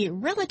downturn to be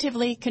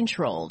relatively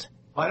controlled.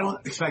 Well, I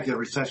don't expect a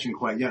recession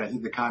quite yet. I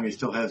think the economy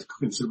still has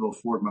considerable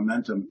forward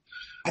momentum.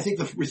 I think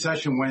the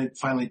recession, when it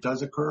finally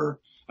does occur,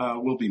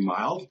 will be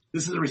mild.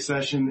 This is a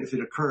recession, if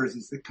it occurs,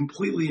 it's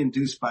completely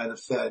induced by the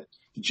Fed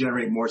to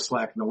generate more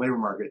slack in the labor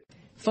market.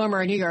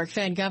 Former New York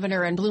Fed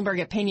Governor and Bloomberg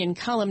opinion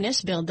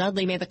columnist Bill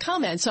Dudley made the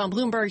comments on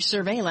Bloomberg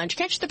Surveillance.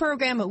 Catch the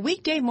program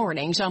weekday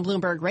mornings on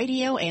Bloomberg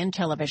Radio and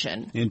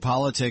television. In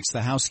politics,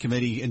 the House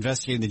committee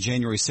investigating the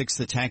January 6th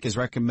attack has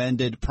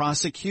recommended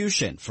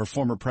prosecution for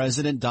former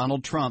President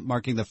Donald Trump,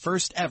 marking the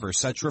first ever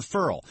such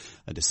referral.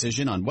 A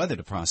decision on whether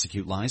to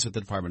prosecute lies with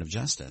the Department of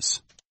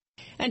Justice.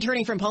 And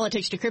turning from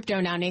politics to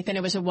crypto now, Nathan,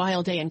 it was a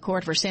wild day in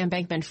court for Sam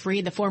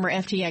Bankman-Fried. The former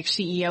FTX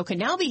CEO could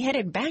now be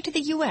headed back to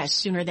the U.S.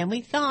 sooner than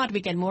we thought.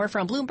 We get more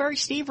from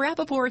Bloomberg's Steve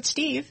Rappaport.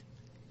 Steve.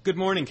 Good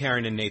morning,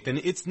 Karen and Nathan.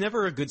 It's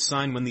never a good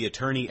sign when the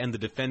attorney and the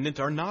defendant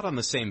are not on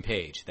the same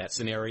page. That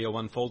scenario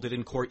unfolded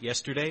in court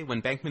yesterday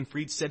when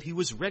Bankman-Fried said he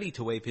was ready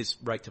to waive his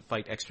right to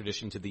fight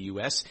extradition to the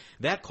U.S.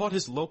 That caught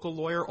his local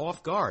lawyer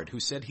off guard, who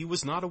said he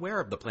was not aware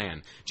of the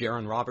plan.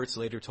 Jaron Roberts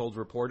later told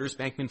reporters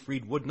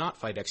Bankman-Fried would not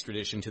fight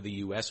extradition to the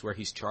U.S., where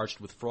he's charged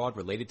with fraud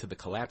related to the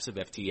collapse of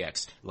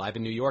FTX. Live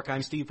in New York,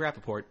 I'm Steve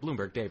Rappaport,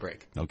 Bloomberg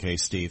Daybreak. Okay,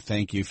 Steve,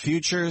 thank you.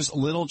 Futures,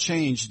 little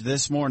changed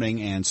this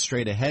morning, and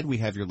straight ahead we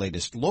have your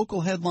latest local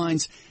headlines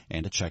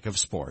and a check of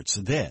sports.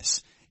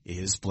 This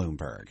is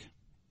Bloomberg.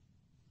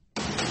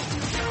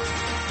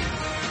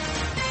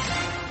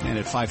 And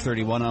at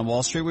 5:31 on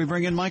Wall Street, we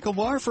bring in Michael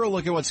Barr for a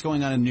look at what's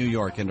going on in New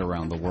York and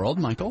around the world.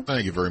 Michael?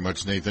 Thank you very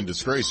much, Nathan.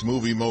 Disgraced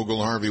movie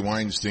mogul Harvey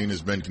Weinstein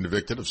has been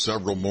convicted of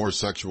several more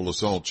sexual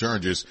assault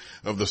charges.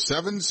 Of the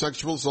 7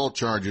 sexual assault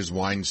charges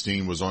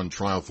Weinstein was on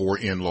trial for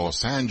in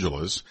Los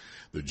Angeles,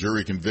 the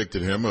jury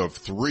convicted him of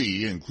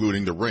 3,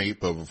 including the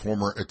rape of a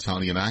former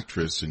Italian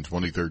actress in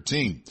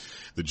 2013.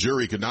 The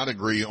jury could not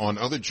agree on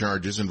other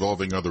charges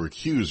involving other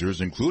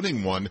accusers,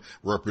 including one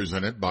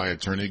represented by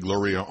attorney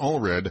Gloria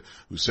Allred,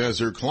 who says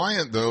her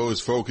client, though,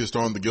 is focused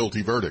on the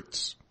guilty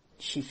verdicts.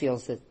 She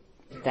feels that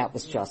that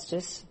was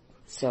justice,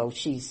 so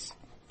she's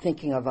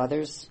thinking of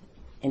others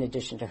in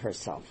addition to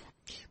herself.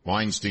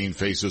 Weinstein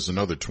faces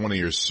another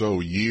 20 or so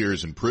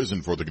years in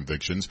prison for the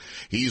convictions.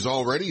 He's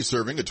already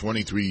serving a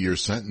 23-year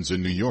sentence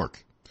in New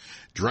York.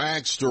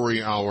 Drag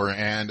Story Hour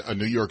and a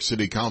New York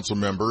City council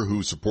member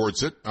who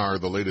supports it are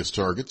the latest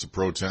targets of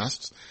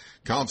protests.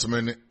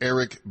 Councilman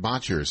Eric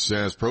Botcher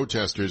says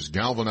protesters,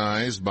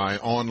 galvanized by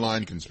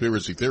online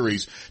conspiracy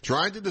theories,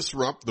 tried to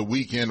disrupt the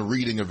weekend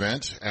reading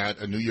event at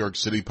a New York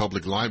City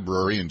public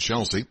library in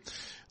Chelsea.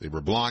 They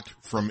were blocked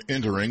from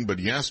entering, but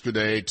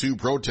yesterday 2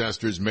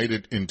 protesters made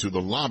it into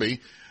the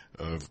lobby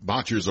of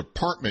Botcher's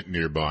apartment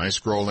nearby,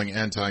 scrawling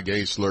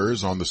anti-gay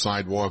slurs on the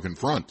sidewalk in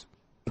front.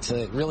 It's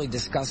a really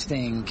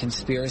disgusting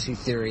conspiracy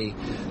theory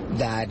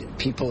that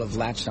people have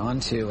latched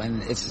onto,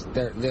 and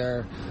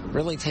they're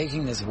really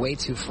taking this way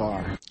too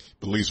far.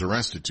 Police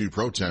arrested 2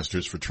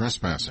 protesters for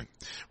trespassing.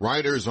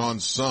 Riders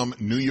on some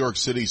New York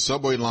City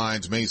subway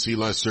lines may see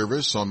less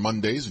service on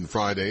Mondays and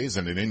Fridays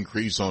and an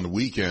increase on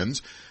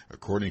weekends.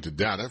 According to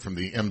data from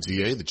the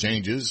MTA, the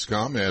changes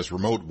come as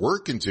remote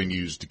work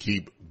continues to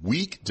keep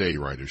weekday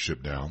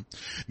ridership down.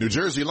 New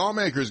Jersey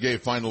lawmakers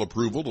gave final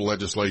approval to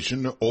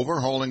legislation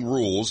overhauling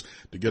rules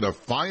to get a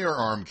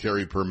firearm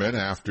carry permit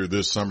after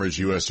this summer's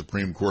U.S.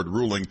 Supreme Court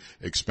ruling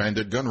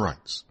expanded gun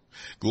rights.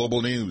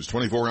 Global news,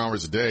 24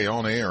 hours a day,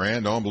 on air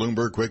and on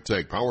Bloomberg Quick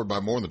Take, powered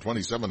by more than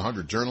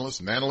 2,700 journalists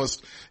and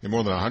analysts in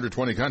more than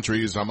 120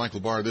 countries. I'm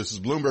Michael Barr. This is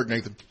Bloomberg,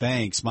 Nathan.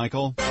 Thanks,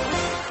 Michael.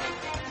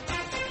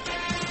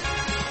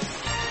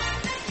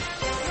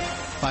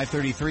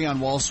 5:33 on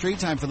Wall Street.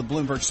 Time for the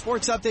Bloomberg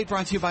Sports Update,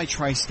 brought to you by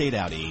Tri-State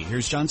Audi.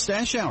 Here's John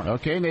Stashower.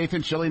 Okay,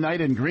 Nathan, chilly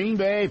night in Green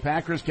Bay.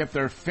 Packers kept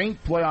their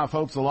faint playoff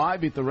hopes alive,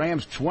 beat the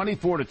Rams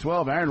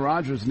 24-12. Aaron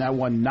Rodgers now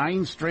won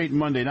 9 straight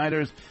Monday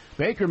nighters.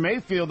 Baker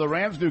Mayfield, the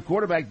Rams' new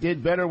quarterback,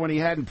 did better when he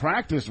hadn't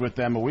practiced with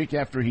them a week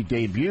after he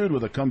debuted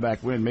with a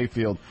comeback win.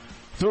 Mayfield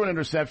threw an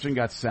interception,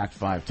 got sacked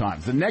 5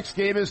 times. The next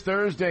game is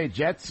Thursday,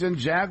 Jets and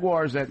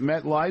Jaguars at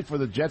MetLife, where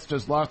the Jets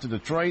just lost to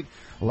Detroit.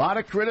 A lot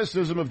of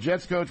criticism of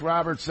Jets coach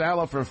Robert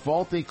Saleh for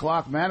faulty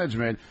clock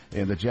management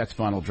in the Jets'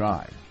 final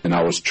drive. And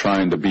I was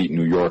trying to beat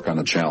New York on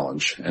a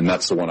challenge, and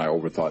that's the one I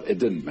overthought. It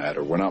didn't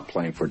matter. We're not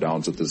playing for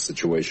downs at this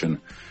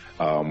situation.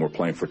 We're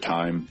playing for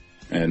time.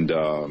 And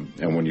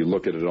when you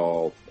look at it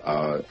all,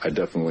 I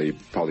definitely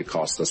probably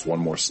cost us one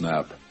more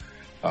snap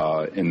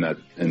in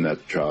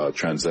that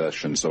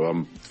transaction. So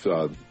I'm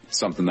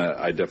something that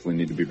I definitely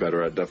need to be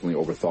better at.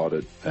 Definitely overthought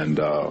it,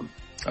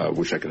 and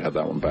wish I could have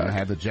that one back.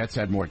 Had the Jets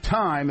had more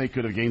time, they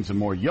could have gained some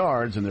more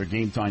yards, and their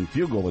game-time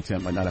field goal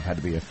attempt might not have had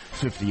to be a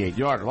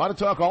 58-yarder. A lot of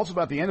talk also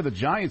about the end of the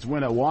Giants'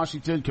 win at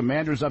Washington.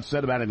 Commanders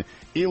upset about an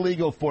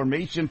illegal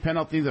formation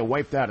penalty that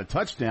wiped out a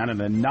touchdown and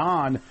a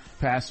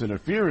non-pass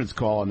interference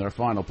call on their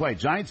final play.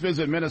 Giants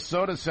visit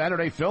Minnesota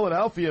Saturday.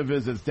 Philadelphia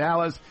visits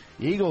Dallas.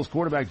 Eagles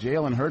quarterback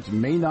Jalen Hurts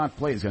may not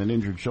play. He's got an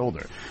injured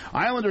shoulder.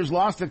 Islanders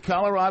lost at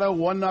Colorado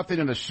 1-0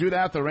 in a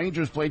shootout. The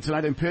Rangers played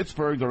tonight in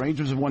Pittsburgh. The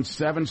Rangers have won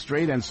 7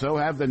 straight, and so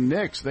have the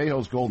Knicks. They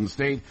host Golden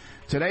State.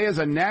 Today is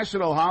a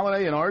national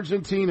holiday in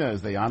Argentina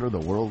as they honor the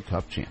World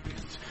Cup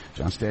champions.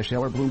 John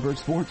Stashower, Bloomberg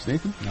Sports.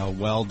 Nathan? A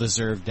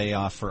well-deserved day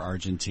off for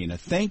Argentina.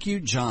 Thank you,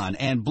 John.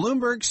 And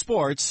Bloomberg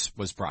Sports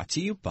was brought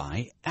to you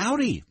by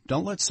Audi.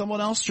 Don't let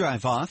someone else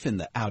drive off in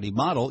the Audi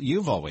model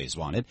you've always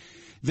wanted.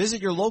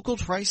 Visit your local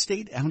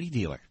Tri-State Audi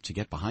dealer to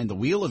get behind the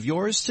wheel of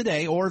yours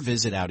today, or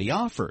visit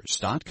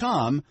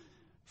AudiOffers.com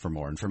for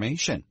more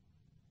information.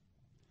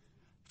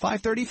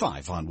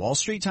 5:35 on Wall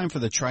Street. Time for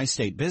the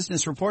Tri-State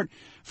Business Report.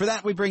 For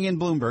that, we bring in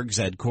Bloomberg's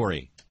Ed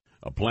Corey.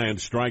 A planned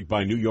strike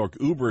by New York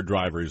Uber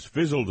drivers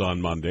fizzled on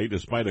Monday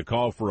despite a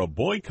call for a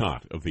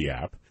boycott of the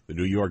app. The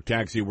New York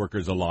Taxi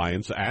Workers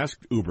Alliance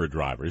asked Uber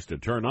drivers to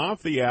turn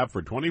off the app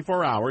for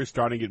 24 hours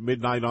starting at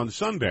midnight on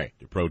Sunday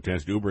to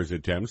protest Uber's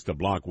attempts to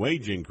block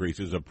wage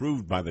increases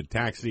approved by the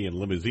Taxi and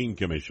Limousine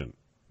Commission.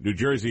 New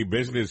Jersey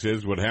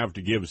businesses would have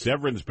to give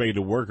severance pay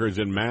to workers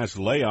in mass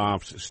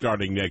layoffs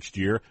starting next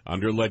year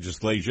under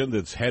legislation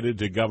that's headed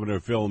to Governor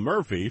Phil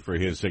Murphy for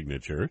his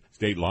signature.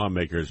 State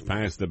lawmakers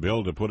passed the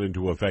bill to put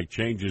into effect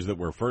changes that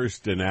were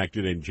first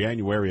enacted in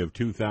January of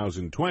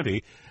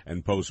 2020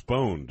 and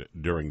postponed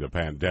during the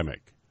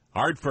pandemic.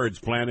 Hartford's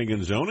Planning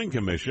and Zoning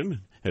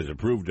Commission has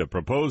approved a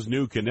proposed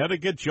new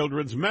Connecticut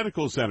Children's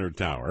Medical Center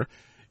tower.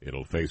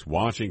 It'll face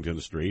Washington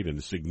Street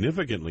and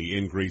significantly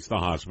increase the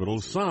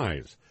hospital's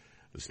size.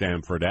 The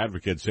Stamford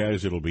Advocate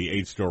says it'll be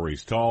 8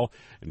 stories tall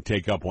and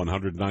take up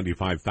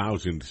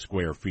 195,000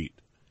 square feet.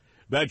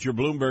 That's your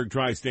Bloomberg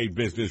Tri-State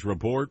Business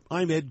Report.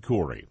 I'm Ed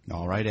Corey.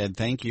 All right, Ed,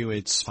 thank you.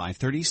 It's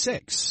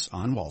 5:36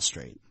 on Wall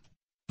Street.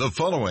 The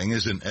following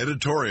is an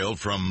editorial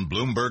from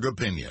Bloomberg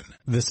Opinion.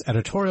 This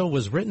editorial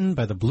was written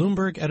by the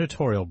Bloomberg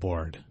Editorial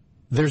Board.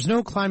 There's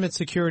no climate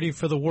security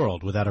for the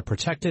world without a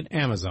protected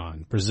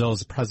Amazon,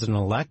 Brazil's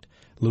president-elect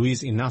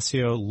Luiz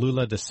Inácio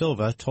Lula da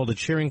Silva told a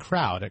cheering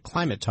crowd at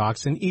climate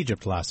talks in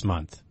Egypt last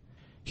month.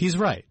 He's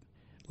right.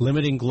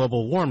 Limiting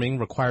global warming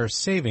requires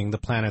saving the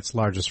planet's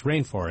largest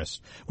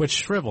rainforest, which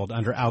shriveled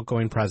under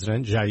outgoing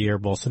President Jair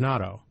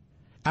Bolsonaro.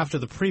 After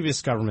the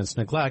previous government's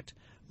neglect,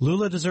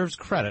 Lula deserves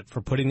credit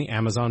for putting the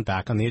Amazon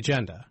back on the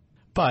agenda.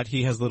 But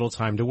he has little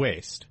time to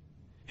waste.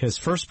 His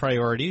first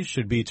priority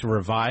should be to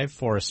revive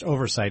forest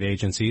oversight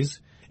agencies,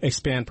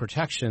 expand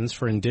protections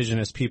for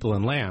indigenous people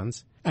and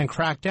lands, and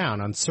crack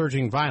down on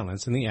surging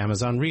violence in the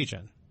Amazon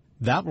region.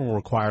 That will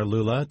require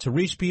Lula to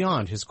reach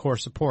beyond his core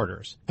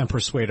supporters and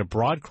persuade a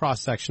broad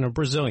cross-section of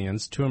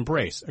Brazilians to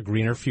embrace a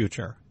greener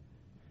future.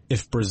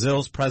 If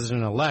Brazil's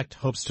president-elect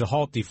hopes to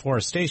halt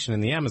deforestation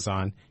in the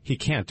Amazon, he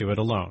can't do it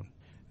alone.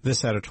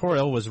 This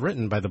editorial was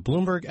written by the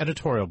Bloomberg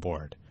Editorial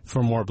Board.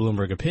 For more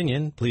Bloomberg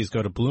Opinion, please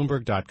go to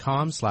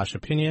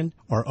Bloomberg.com/opinion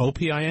or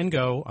OPIN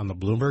Go on the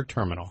Bloomberg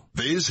terminal.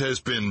 This has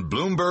been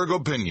Bloomberg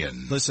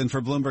Opinion. Listen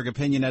for Bloomberg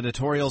Opinion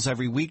editorials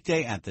every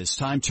weekday at this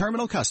time.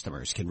 Terminal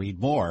customers can read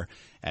more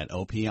at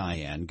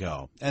OPIN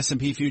Go.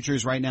 S&P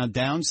futures right now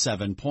down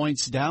 7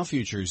 points. Dow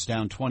futures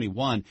down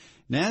 21.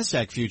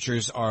 NASDAQ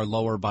futures are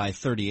lower by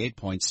 38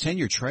 points.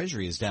 10-year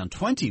Treasury is down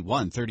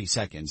 21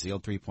 30-seconds.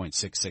 Yield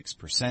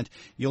 3.66%.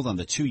 Yield on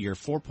the 2-year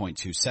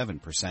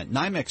 4.27%.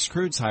 NYMEX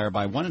crude's higher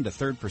by 1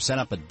 1/3%,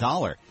 up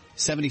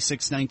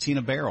 $1.7619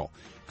 a barrel.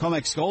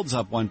 COMEX gold's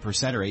up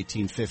 1% or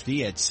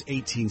 $18.50. It's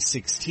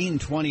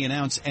 $18.1620 an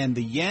ounce. And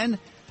the yen,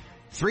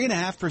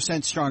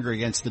 3.5% stronger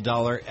against the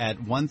dollar at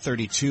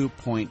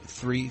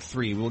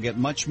 132.33. We'll get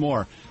much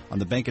more on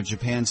the Bank of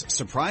Japan's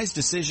surprise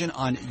decision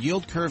on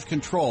yield curve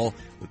control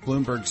with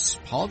Bloomberg's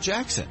Paul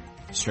Jackson.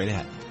 Straight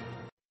ahead.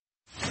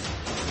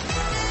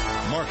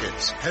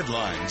 Markets,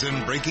 headlines,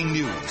 and breaking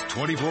news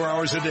 24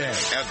 hours a day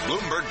at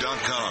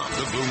Bloomberg.com,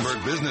 the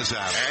Bloomberg Business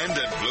app, and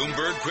at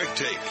Bloomberg Quick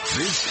Take.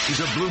 This is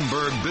a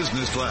Bloomberg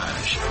Business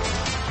Flash.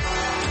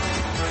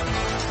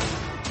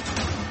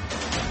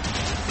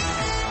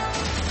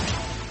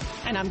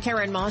 And I'm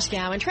Karen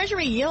Moscow. And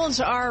Treasury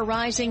yields are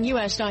rising.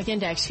 U.S. stock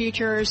index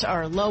futures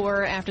are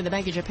lower after the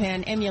Bank of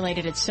Japan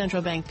emulated its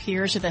central bank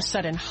peers with a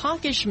sudden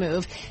hawkish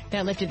move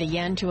that lifted the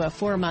yen to a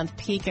 4-month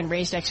peak and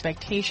raised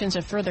expectations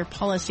of further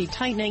policy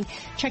tightening.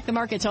 Check the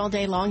markets all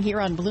day long here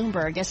on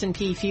Bloomberg.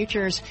 S&P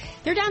futures,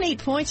 they're down 8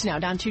 points now,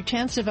 down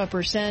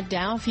 0.2%.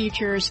 Dow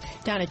futures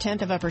down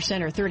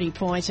 0.1% or 30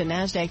 points. And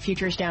NASDAQ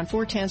futures down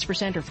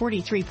 0.4% or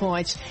 43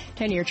 points.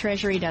 10-year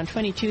Treasury down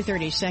 22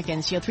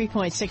 30-seconds. Yield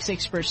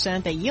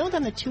 3.66%. The yield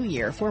on the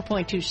 2-year,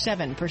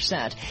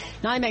 4.27%.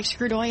 NYMEX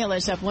crude oil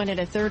is up 1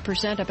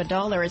 1/3%, up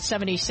 $1 at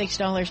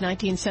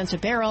 $76.19 a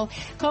barrel.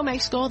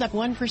 COMEX gold up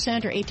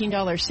 1% or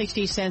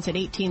 $18.60 at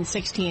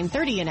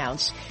 $18.1630 an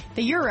ounce.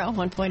 The euro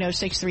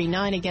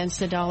 1.0639 against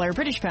the dollar.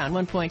 British pound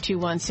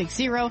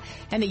 1.2160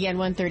 and the yen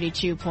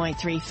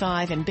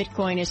 132.35. And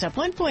Bitcoin is up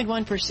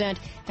 1.1%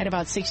 at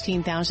about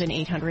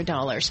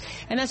 $16,800.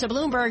 And that's a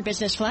Bloomberg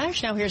Business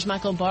Flash. Now here's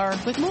Michael Barr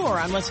with more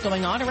on what's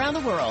going on around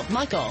the world.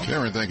 Michael.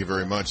 Karen, thank you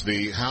very much.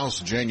 The House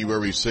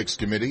January 6th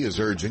committee is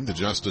urging the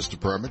Justice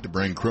Department to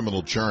bring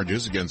criminal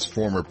charges against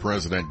former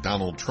President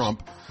Donald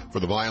Trump for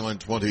the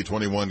violent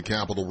 2021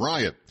 Capitol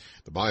riot.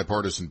 The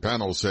bipartisan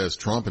panel says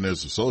Trump and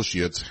his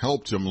associates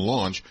helped him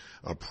launch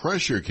a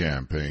pressure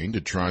campaign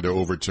to try to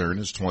overturn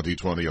his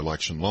 2020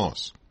 election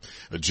loss.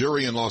 A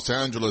jury in Los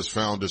Angeles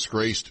found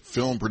disgraced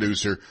film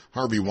producer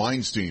Harvey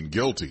Weinstein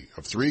guilty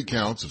of 3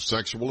 counts of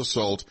sexual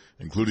assault,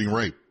 including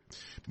rape.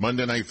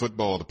 Monday Night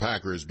Football, the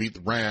Packers beat the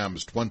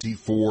Rams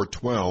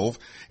 24-12.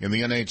 In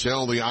the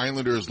NHL, the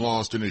Islanders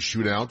lost in a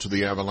shootout to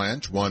the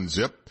Avalanche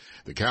 1-0.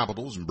 The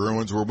Capitals and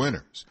Bruins were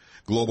winners.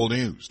 Global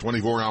news,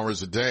 24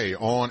 hours a day,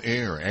 on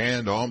air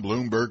and on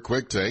Bloomberg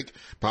Quick Take,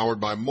 powered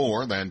by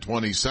more than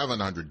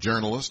 2,700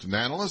 journalists and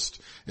analysts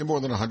in more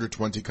than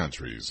 120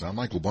 countries. I'm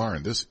Michael Barr,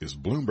 and this is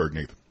Bloomberg,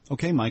 Nathan.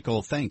 Okay,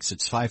 Michael, thanks.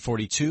 It's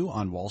 5:42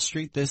 on Wall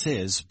Street. This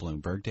is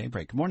Bloomberg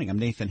Daybreak. Good morning. I'm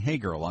Nathan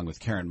Hager along with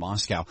Karen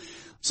Moscow.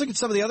 Let's look at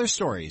some of the other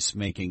stories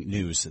making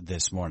news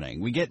this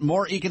morning. We get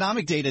more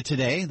economic data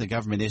today. The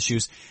government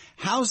issues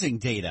housing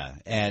data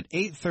at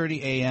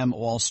 8:30 a.m.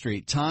 Wall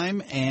Street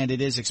time, and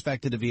it is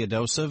expected to be a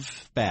dose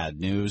of bad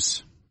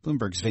news.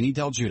 Bloomberg's Vinny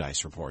Del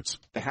Giudice reports.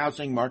 The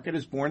housing market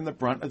has borne the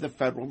brunt of the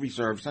Federal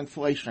Reserve's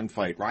inflation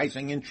fight,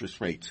 rising interest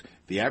rates.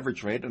 The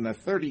average rate on a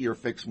 30-year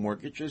fixed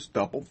mortgage has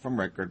doubled from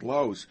record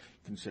lows.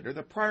 Consider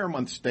the prior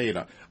month's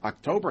data.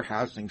 October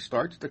housing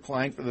starts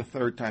declined for the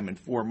third time in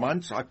 4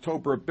 months.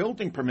 October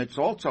building permits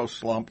also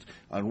slumped.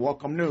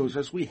 Unwelcome news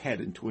as we head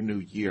into a new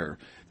year.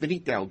 Vinny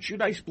Del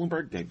Giudice,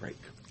 Bloomberg Daybreak.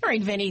 All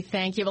right, Vinny,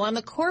 thank you. Well, on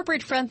the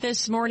corporate front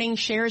this morning,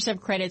 shares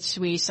of Credit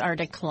Suisse are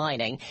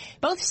declining.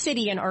 Both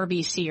Citi and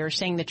RBC are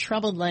saying the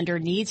troubled lender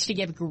needs to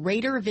give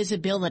greater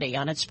visibility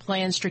on its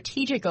planned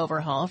strategic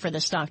overhaul for the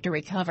stock to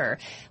recover.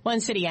 One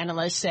Citi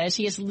analyst says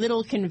he has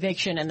little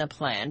conviction in the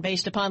plan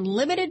based upon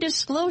limited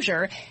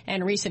disclosure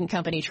and recent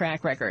company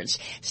track records.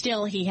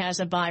 Still, he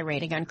has a buy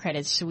rating on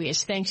Credit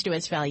Suisse thanks to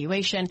its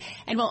valuation.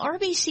 And while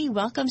RBC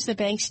welcomes the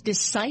bank's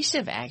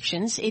decisive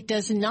actions, it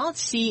does not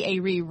see a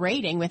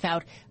re-rating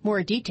without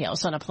more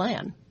details on a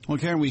plan. Well,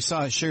 Karen, we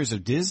saw shares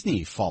of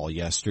Disney fall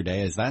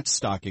yesterday as that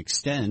stock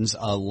extends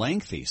a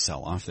lengthy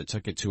sell-off that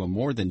took it to a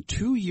more than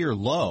 2-year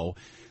low.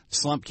 The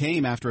slump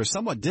came after a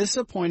somewhat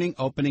disappointing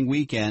opening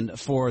weekend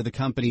for the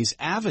company's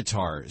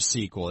Avatar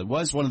sequel. It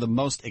was one of the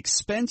most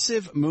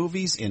expensive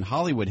movies in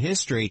Hollywood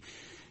history.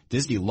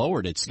 Disney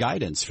lowered its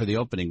guidance for the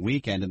opening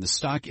weekend, and the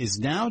stock is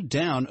now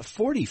down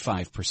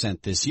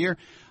 45% this year,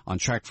 on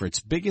track for its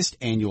biggest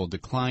annual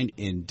decline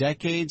in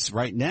decades.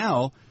 Right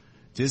now,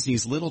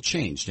 Disney's little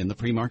changed in the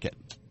pre-market.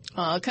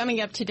 Coming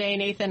up today,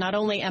 Nathan, not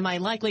only am I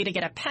likely to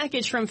get a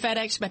package from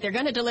FedEx, but they're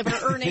going to deliver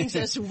earnings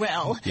as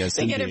well. Yes,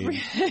 indeed.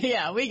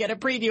 We get a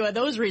preview of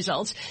those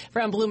results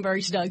from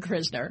Bloomberg's Doug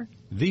Krisner.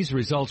 These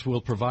results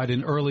will provide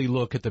an early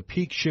look at the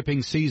peak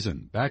shipping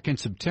season. Back in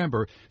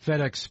September,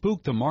 FedEx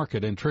spooked the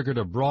market and triggered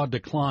a broad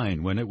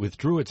decline when it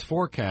withdrew its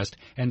forecast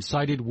and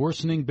cited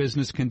worsening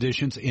business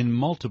conditions in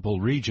multiple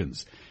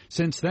regions.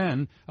 Since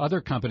then,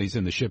 other companies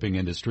in the shipping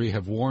industry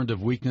have warned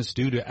of weakness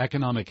due to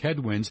economic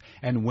headwinds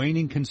and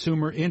waning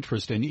consumer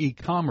interest in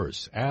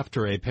e-commerce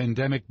after a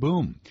pandemic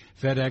boom.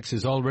 FedEx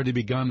has already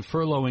begun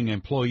furloughing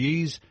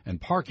employees and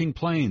parking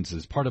planes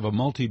as part of a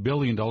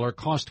multi-billion-dollar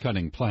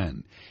cost-cutting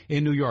plan.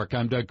 In New York,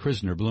 I'm Doug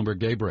Krisner, Bloomberg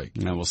Daybreak.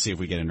 Now we'll see if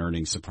we get an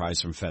earnings surprise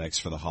from FedEx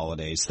for the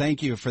holidays.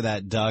 Thank you for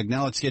that, Doug.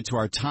 Now let's get to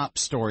our top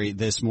story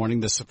this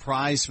morning, the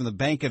surprise from the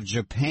Bank of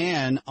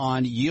Japan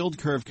on yield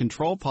curve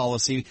control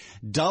policy,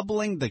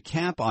 doubling the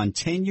cap on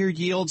 10-year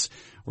yields.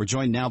 We're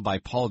joined now by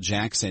Paul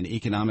Jackson,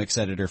 economics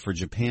editor for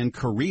Japan,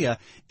 Korea,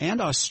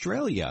 and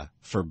Australia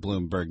for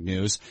Bloomberg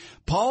News.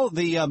 Paul,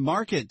 the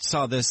market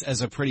saw this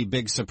as a pretty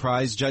big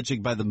surprise,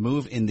 judging by the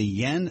move in the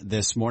yen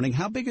this morning.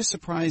 How big a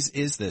surprise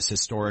is this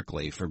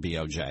historically for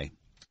BOJ?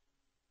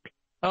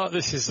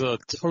 This is a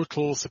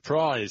total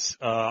surprise.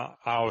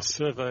 Our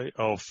survey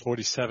of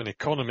 47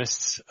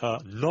 economists,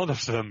 none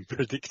of them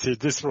predicted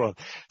this one.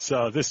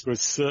 So this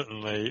was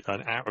certainly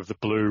an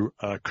out-of-the-blue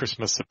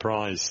Christmas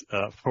surprise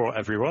for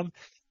everyone.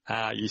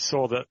 You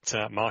saw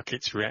that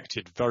markets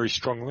reacted very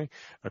strongly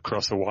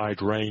across a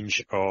wide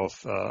range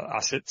of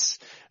assets.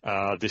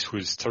 This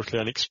was totally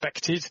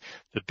unexpected.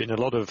 There'd been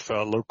a lot of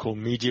local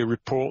media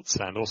reports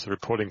and also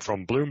reporting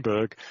from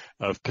Bloomberg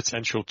of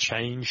potential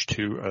change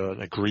to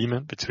an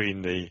agreement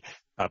between the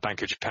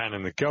Bank of Japan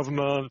and the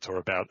government, or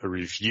about a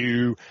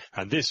review.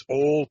 And this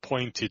all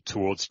pointed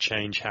towards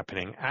change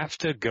happening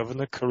after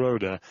Governor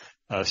Kuroda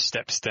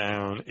steps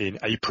down in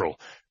April.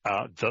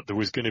 That there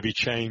was going to be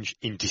change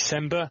in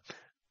December.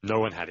 No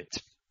one had it.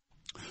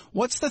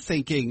 What's the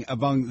thinking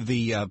among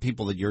the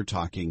people that you're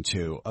talking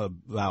to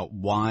about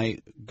why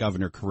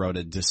Governor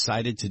Kuroda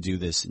decided to do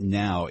this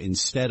now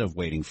instead of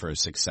waiting for a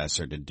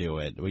successor to do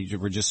it? We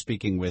were just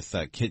speaking with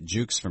Kit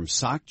Jukes from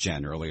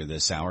SocGen earlier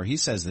this hour. He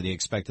says that he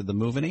expected the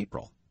move in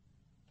April.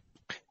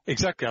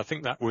 Exactly. I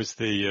think that was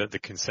the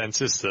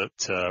consensus,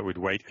 that we'd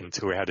wait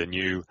until we had a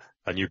new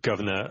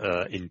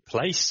governor in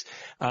place.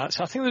 So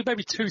I think there's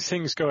maybe two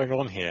things going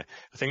on here.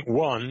 I think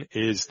one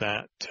is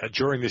that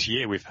during this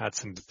year we've had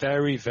some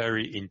very,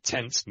 very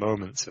intense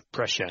moments of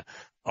pressure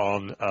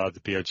on the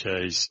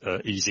BOJ's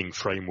easing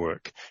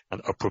framework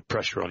and upward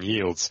pressure on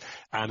yields.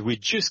 And we're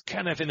just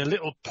kind of in a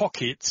little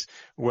pocket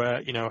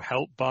where,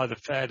 helped by the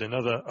Fed and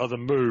other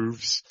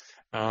moves,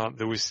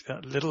 there was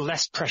a little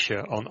less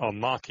pressure on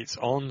markets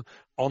on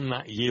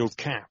that yield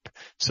cap.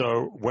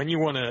 So when you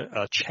want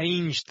to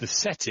change the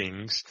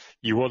settings,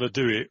 you want to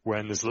do it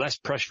when there's less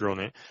pressure on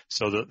it,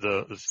 so that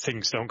the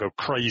things don't go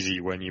crazy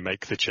when you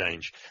make the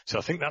change. So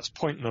I think that's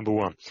point number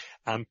one.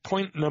 And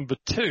point number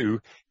two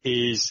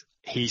is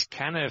he's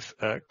kind of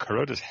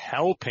Kuroda's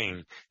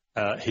helping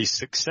his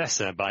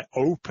successor by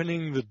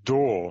opening the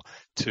door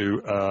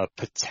to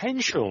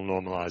potential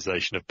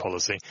normalization of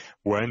policy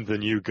when the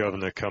new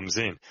governor comes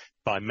in.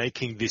 by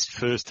making this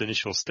first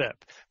initial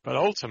step. But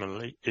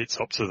ultimately, it's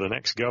up to the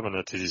next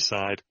governor to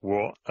decide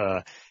what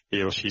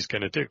he or she's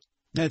going to do.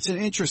 That's an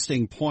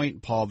interesting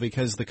point, Paul,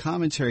 because the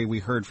commentary we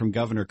heard from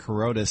Governor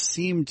Kuroda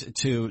seemed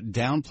to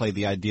downplay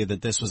the idea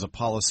that this was a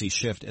policy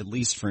shift, at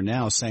least for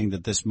now, saying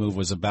that this move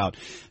was about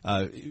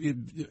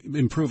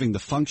improving the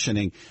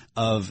functioning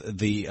of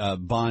the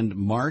bond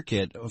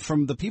market.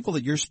 From the people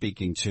that you're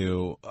speaking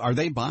to, are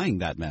they buying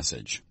that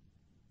message?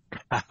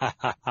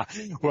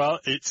 Well,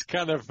 it's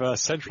kind of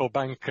central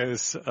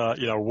bankers,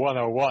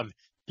 101.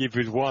 Give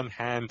with one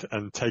hand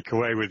and take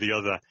away with the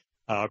other.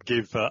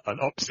 Give an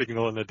up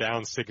signal and a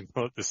down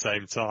signal at the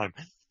same time.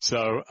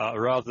 So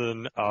rather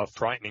than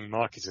frightening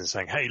markets and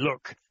saying, "Hey,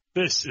 look,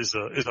 this is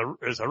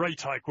a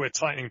rate hike, we're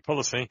tightening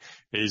policy,"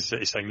 is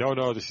saying,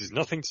 "No, this is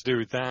nothing to do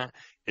with that.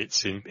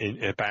 It's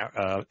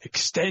about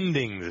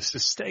extending the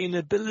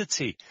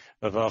sustainability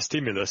of our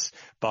stimulus."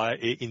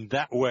 In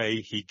that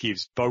way, he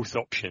gives both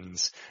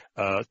options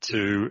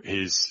to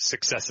his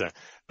successor.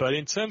 But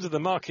in terms of the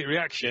market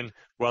reaction,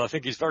 well, I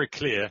think it's very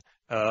clear.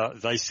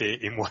 They see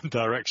it in one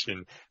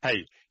direction.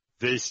 Hey,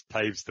 this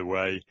paves the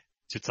way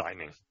to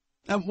tightening.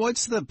 And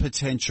what's the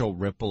potential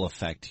ripple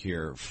effect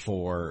here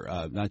for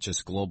not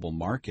just global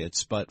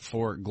markets, but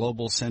for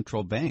global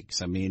central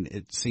banks? I mean,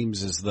 it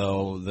seems as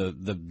though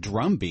the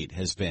drumbeat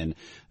has been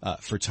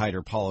for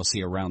tighter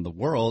policy around the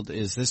world.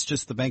 Is this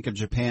just the Bank of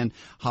Japan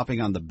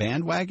hopping on the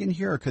bandwagon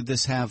here, or could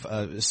this have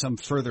some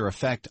further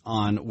effect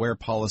on where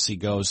policy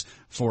goes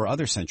for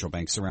other central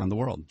banks around the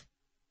world?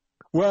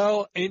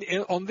 Well,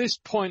 on this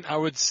point, I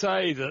would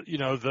say that,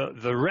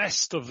 the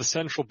rest of the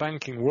central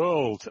banking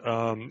world,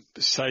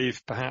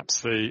 save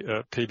perhaps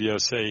the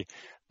PBOC,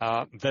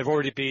 they've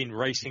already been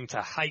racing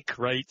to hike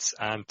rates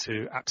and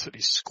to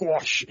absolutely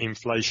squash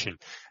inflation.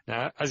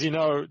 Now, as you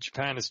know,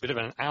 Japan is a bit of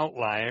an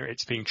outlier.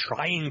 It's been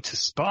trying to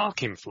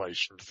spark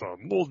inflation for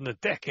more than a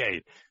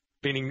decade.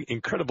 Been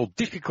incredible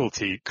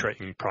difficulty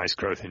creating price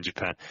growth in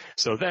Japan.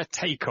 So their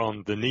take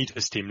on the need for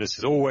stimulus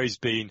has always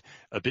been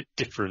a bit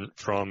different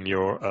from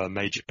your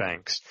major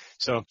banks.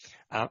 So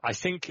I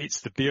think it's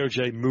the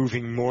BOJ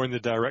moving more in the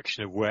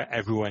direction of where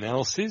everyone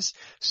else is.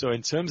 So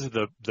in terms of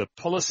the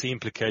policy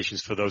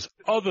implications for those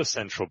other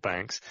central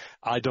banks,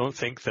 I don't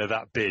think they're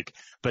that big.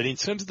 But in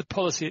terms of the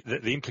policy,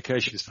 the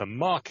implications for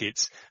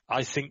markets,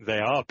 I think they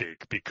are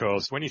big,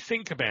 because when you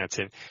think about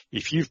it,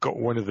 if you've got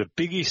one of the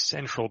biggest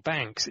central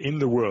banks in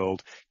the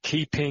world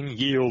keeping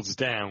yields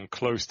down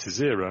close to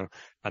zero,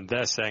 and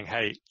they're saying,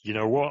 hey, you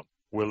know what,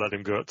 we'll let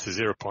them go up to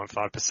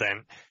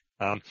 0.5%.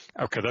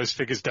 Okay, those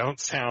figures don't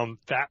sound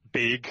that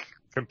big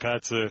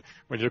compared to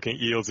when you're looking at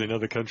yields in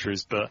other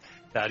countries, but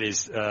that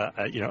is,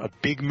 a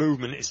big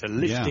movement. It's a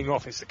lifting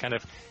off. It's a kind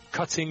of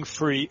cutting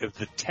free of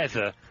the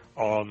tether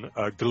on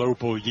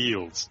global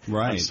yields.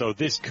 Right. And so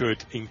this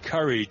could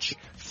encourage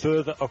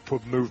further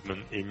upward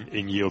movement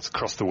in yields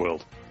across the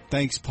world.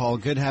 Thanks, Paul.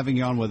 Good having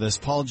you on with us.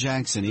 Paul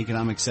Jackson,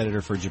 economics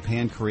editor for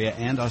Japan, Korea,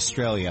 and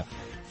Australia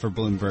for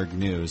Bloomberg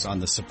News on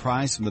the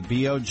surprise from the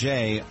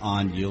BOJ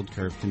on yield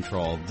curve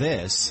control.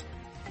 This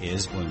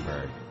is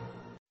Bloomberg.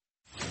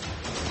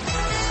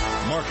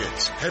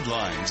 Markets,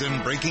 headlines,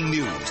 and breaking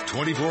news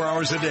 24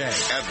 hours a day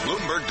at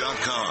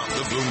Bloomberg.com,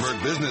 the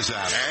Bloomberg Business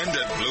app, and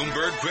at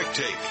Bloomberg Quick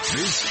Take.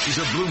 This is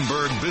a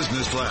Bloomberg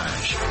Business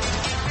Flash.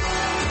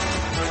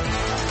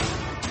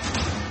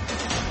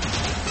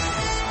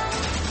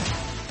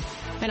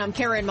 And I'm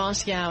Karen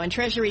Moscow, and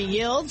Treasury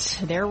yields,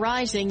 they're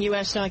rising.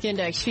 U.S. stock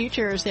index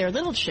futures, they're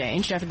little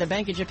changed after the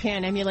Bank of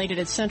Japan emulated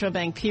its central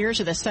bank peers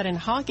with a sudden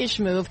hawkish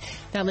move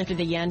that lifted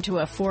the yen to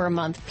a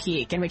 4-month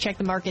peak. And we check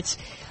the markets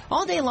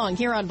all day long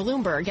here on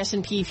Bloomberg.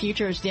 S&P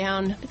futures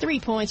down 3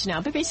 points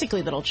now, but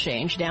basically little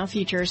change. Dow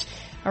futures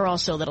are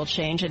also little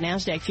change. And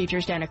NASDAQ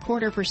futures down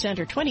 0.25%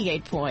 or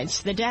 28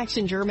 points. The DAX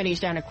in Germany is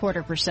down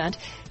 0.25%.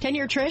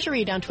 10-year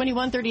Treasury down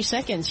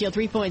 21/32, yield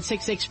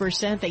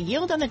 3.66%. The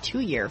yield on the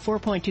 2-year,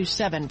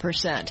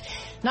 4.27%.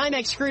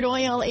 NYMEX crude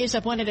oil is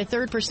up 1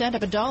 1/3%,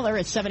 up $1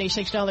 at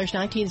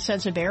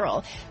 $76.19 a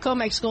barrel.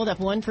 COMEX gold up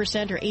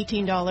 1% or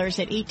 $18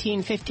 at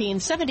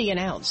 $18.1570 an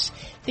ounce.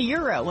 The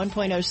euro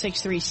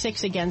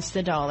 1.0636 against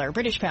the dollar.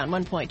 British pound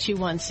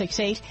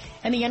 1.2168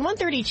 and the yen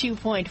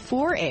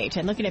 132.48.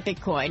 And looking at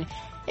Bitcoin,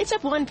 it's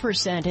up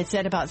 1%. It's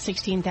at about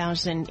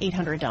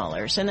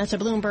 $16,800. And that's a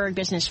Bloomberg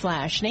Business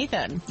Flash.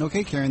 Nathan.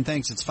 Okay, Karen,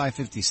 thanks. It's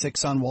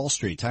 5:56 on Wall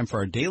Street. Time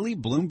for our daily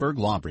Bloomberg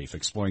Law Brief,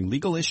 exploring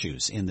legal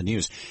issues in the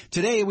news.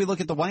 Today, we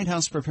look at the White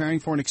House preparing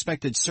for an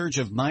expected surge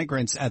of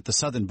migrants at the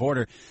southern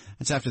border.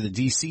 That's after the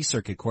D.C.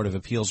 Circuit Court of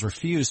Appeals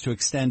refused to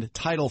extend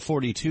Title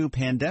 42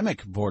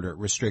 pandemic border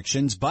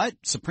restrictions. But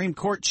Supreme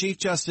Court Chief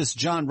Justice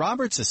John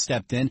Roberts has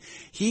stepped in.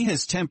 He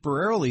has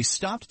temporarily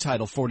stopped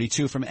Title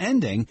 42 from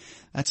ending.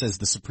 That's as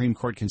the Supreme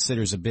Court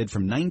considers a bid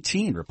from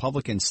 19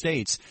 Republican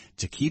states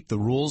to keep the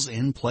rules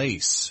in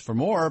place. For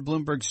more,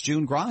 Bloomberg's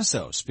June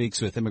Grasso speaks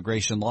with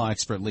immigration law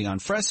expert Leon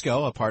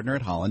Fresco, a partner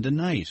at Holland &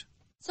 Knight.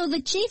 So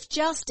the Chief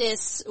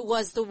Justice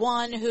was the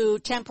one who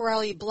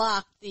temporarily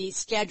blocked the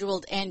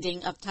scheduled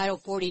ending of Title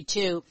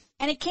 42,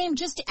 and it came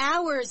just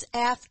hours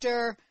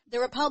after the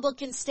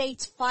Republican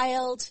states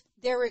filed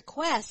their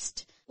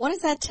request. What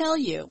does that tell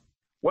you?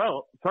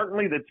 Well,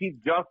 certainly the Chief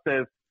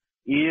Justice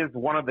is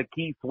one of the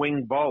key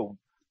swing votes,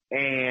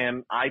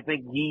 and I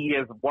think he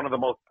is one of the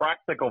most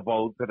practical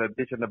votes in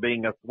addition to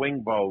being a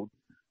swing vote.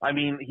 I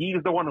mean,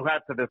 he's the one who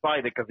has to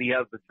decide it because he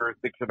has the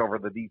jurisdiction over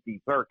the D.C.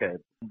 Circuit.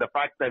 The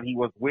fact that he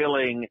was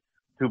willing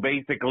to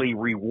basically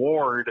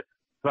reward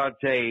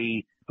such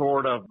a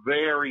sort of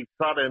very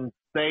sudden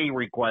stay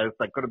request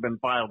that could have been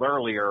filed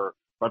earlier,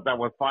 but that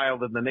was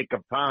filed in the nick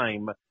of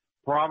time,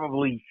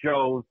 probably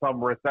shows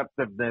some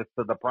receptiveness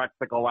to the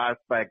practical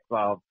aspects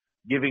of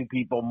giving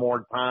people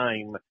more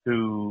time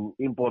to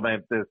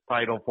implement this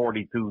Title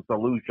 42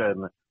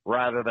 solution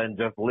rather than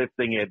just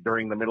lifting it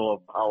during the middle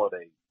of the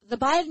holidays. The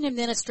Biden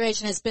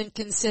administration has been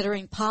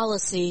considering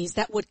policies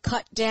that would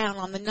cut down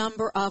on the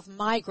number of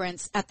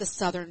migrants at the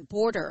southern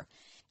border,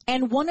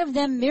 and one of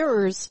them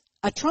mirrors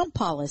a Trump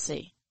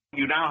policy.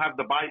 You now have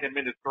the Biden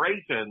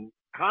administration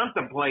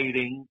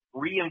contemplating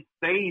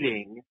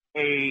reinstating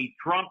a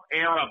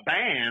Trump-era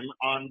ban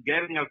on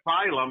getting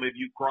asylum if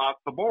you cross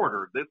the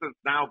border. This is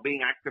now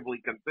being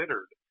actively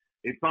considered.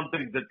 It's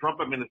something the Trump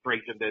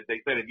administration did.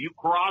 They said if you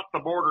cross the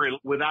border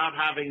without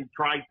having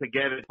tried to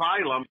get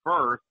asylum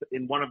first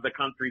in one of the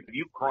countries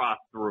you cross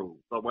through,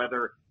 so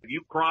whether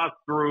you cross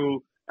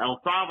through El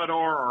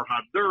Salvador or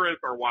Honduras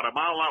or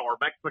Guatemala or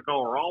Mexico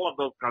or all of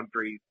those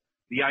countries,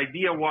 the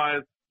idea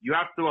was you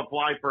have to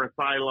apply for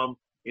asylum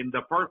in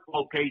the first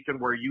location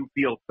where you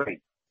feel safe.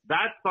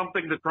 That's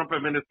something the Trump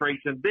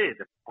administration did,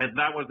 and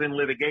that was in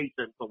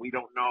litigation, so we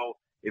don't know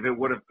if it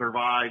would have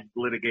survived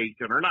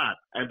litigation or not.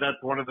 And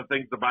that's one of the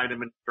things the Biden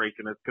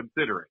administration is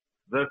considering.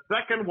 The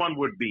second one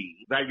would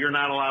be that you're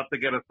not allowed to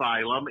get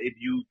asylum if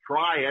you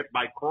try it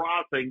by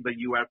crossing the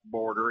U.S.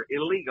 border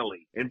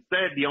illegally.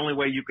 Instead, the only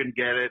way you can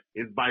get it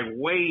is by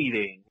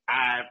waiting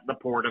at the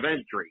port of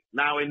entry.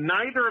 Now, in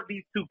neither of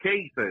these two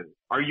cases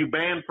are you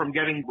banned from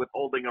getting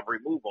withholding of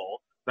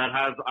removal that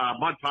has a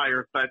much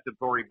higher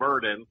statutory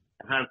burden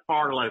and has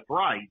far less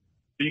rights.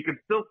 So you can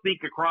still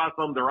sneak across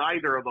under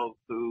either of those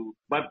two,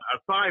 but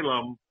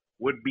asylum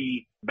would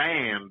be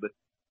banned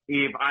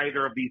if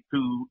either of these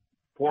two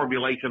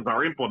formulations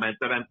are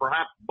implemented, and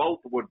perhaps both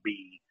would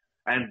be.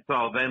 And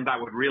so then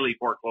that would really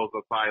foreclose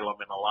asylum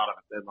in a lot of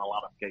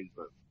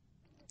cases.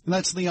 And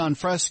that's Leon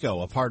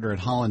Fresco, a partner at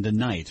Holland &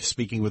 Knight,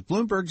 speaking with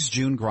Bloomberg's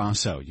June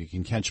Grosso. You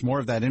can catch more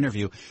of that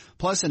interview,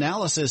 plus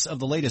analysis of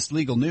the latest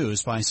legal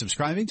news by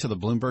subscribing to the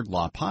Bloomberg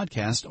Law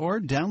Podcast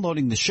or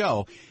downloading the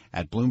show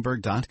at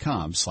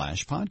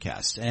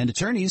Bloomberg.com/podcast. And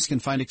attorneys can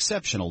find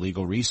exceptional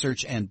legal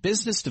research and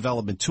business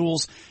development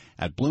tools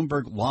at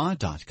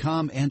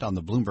BloombergLaw.com and on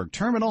the Bloomberg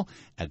terminal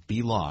at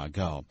BLaw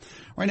Go.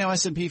 Right now,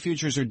 S&P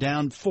futures are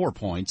down 4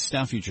 points.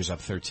 Dow futures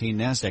up 13.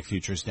 NASDAQ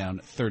futures down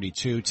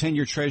 32.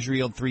 10-year Treasury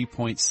yield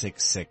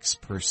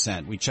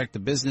 3.66%. We check the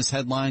business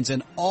headlines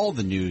and all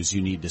the news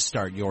you need to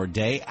start your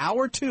day.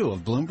 Hour 2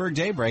 of Bloomberg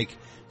Daybreak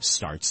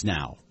starts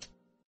now.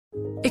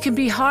 It can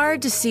be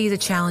hard to see the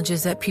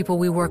challenges that people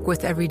we work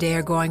with every day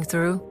are going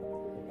through.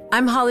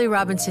 I'm Holly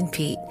Robinson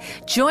Peete.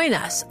 Join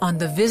us on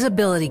The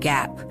Visibility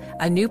Gap,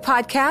 a new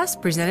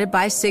podcast presented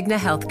by Cigna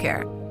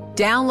Healthcare.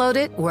 Download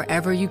it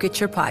wherever you get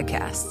your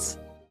podcasts.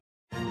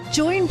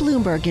 Join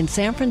Bloomberg in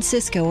San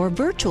Francisco or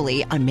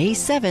virtually on May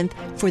 7th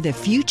for The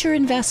Future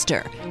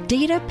Investor,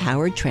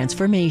 Data-Powered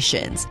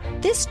Transformations.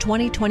 This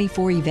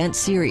 2024 event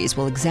series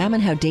will examine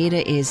how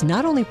data is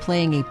not only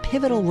playing a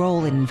pivotal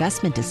role in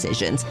investment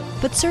decisions,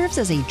 but serves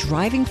as a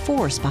driving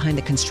force behind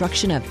the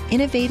construction of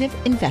innovative,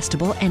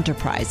 investable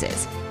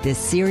enterprises. This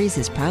series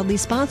is proudly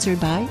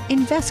sponsored by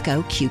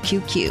Invesco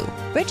QQQ.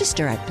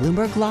 Register at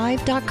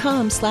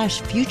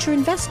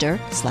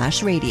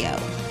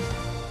BloombergLive.com/futureinvestor/radio.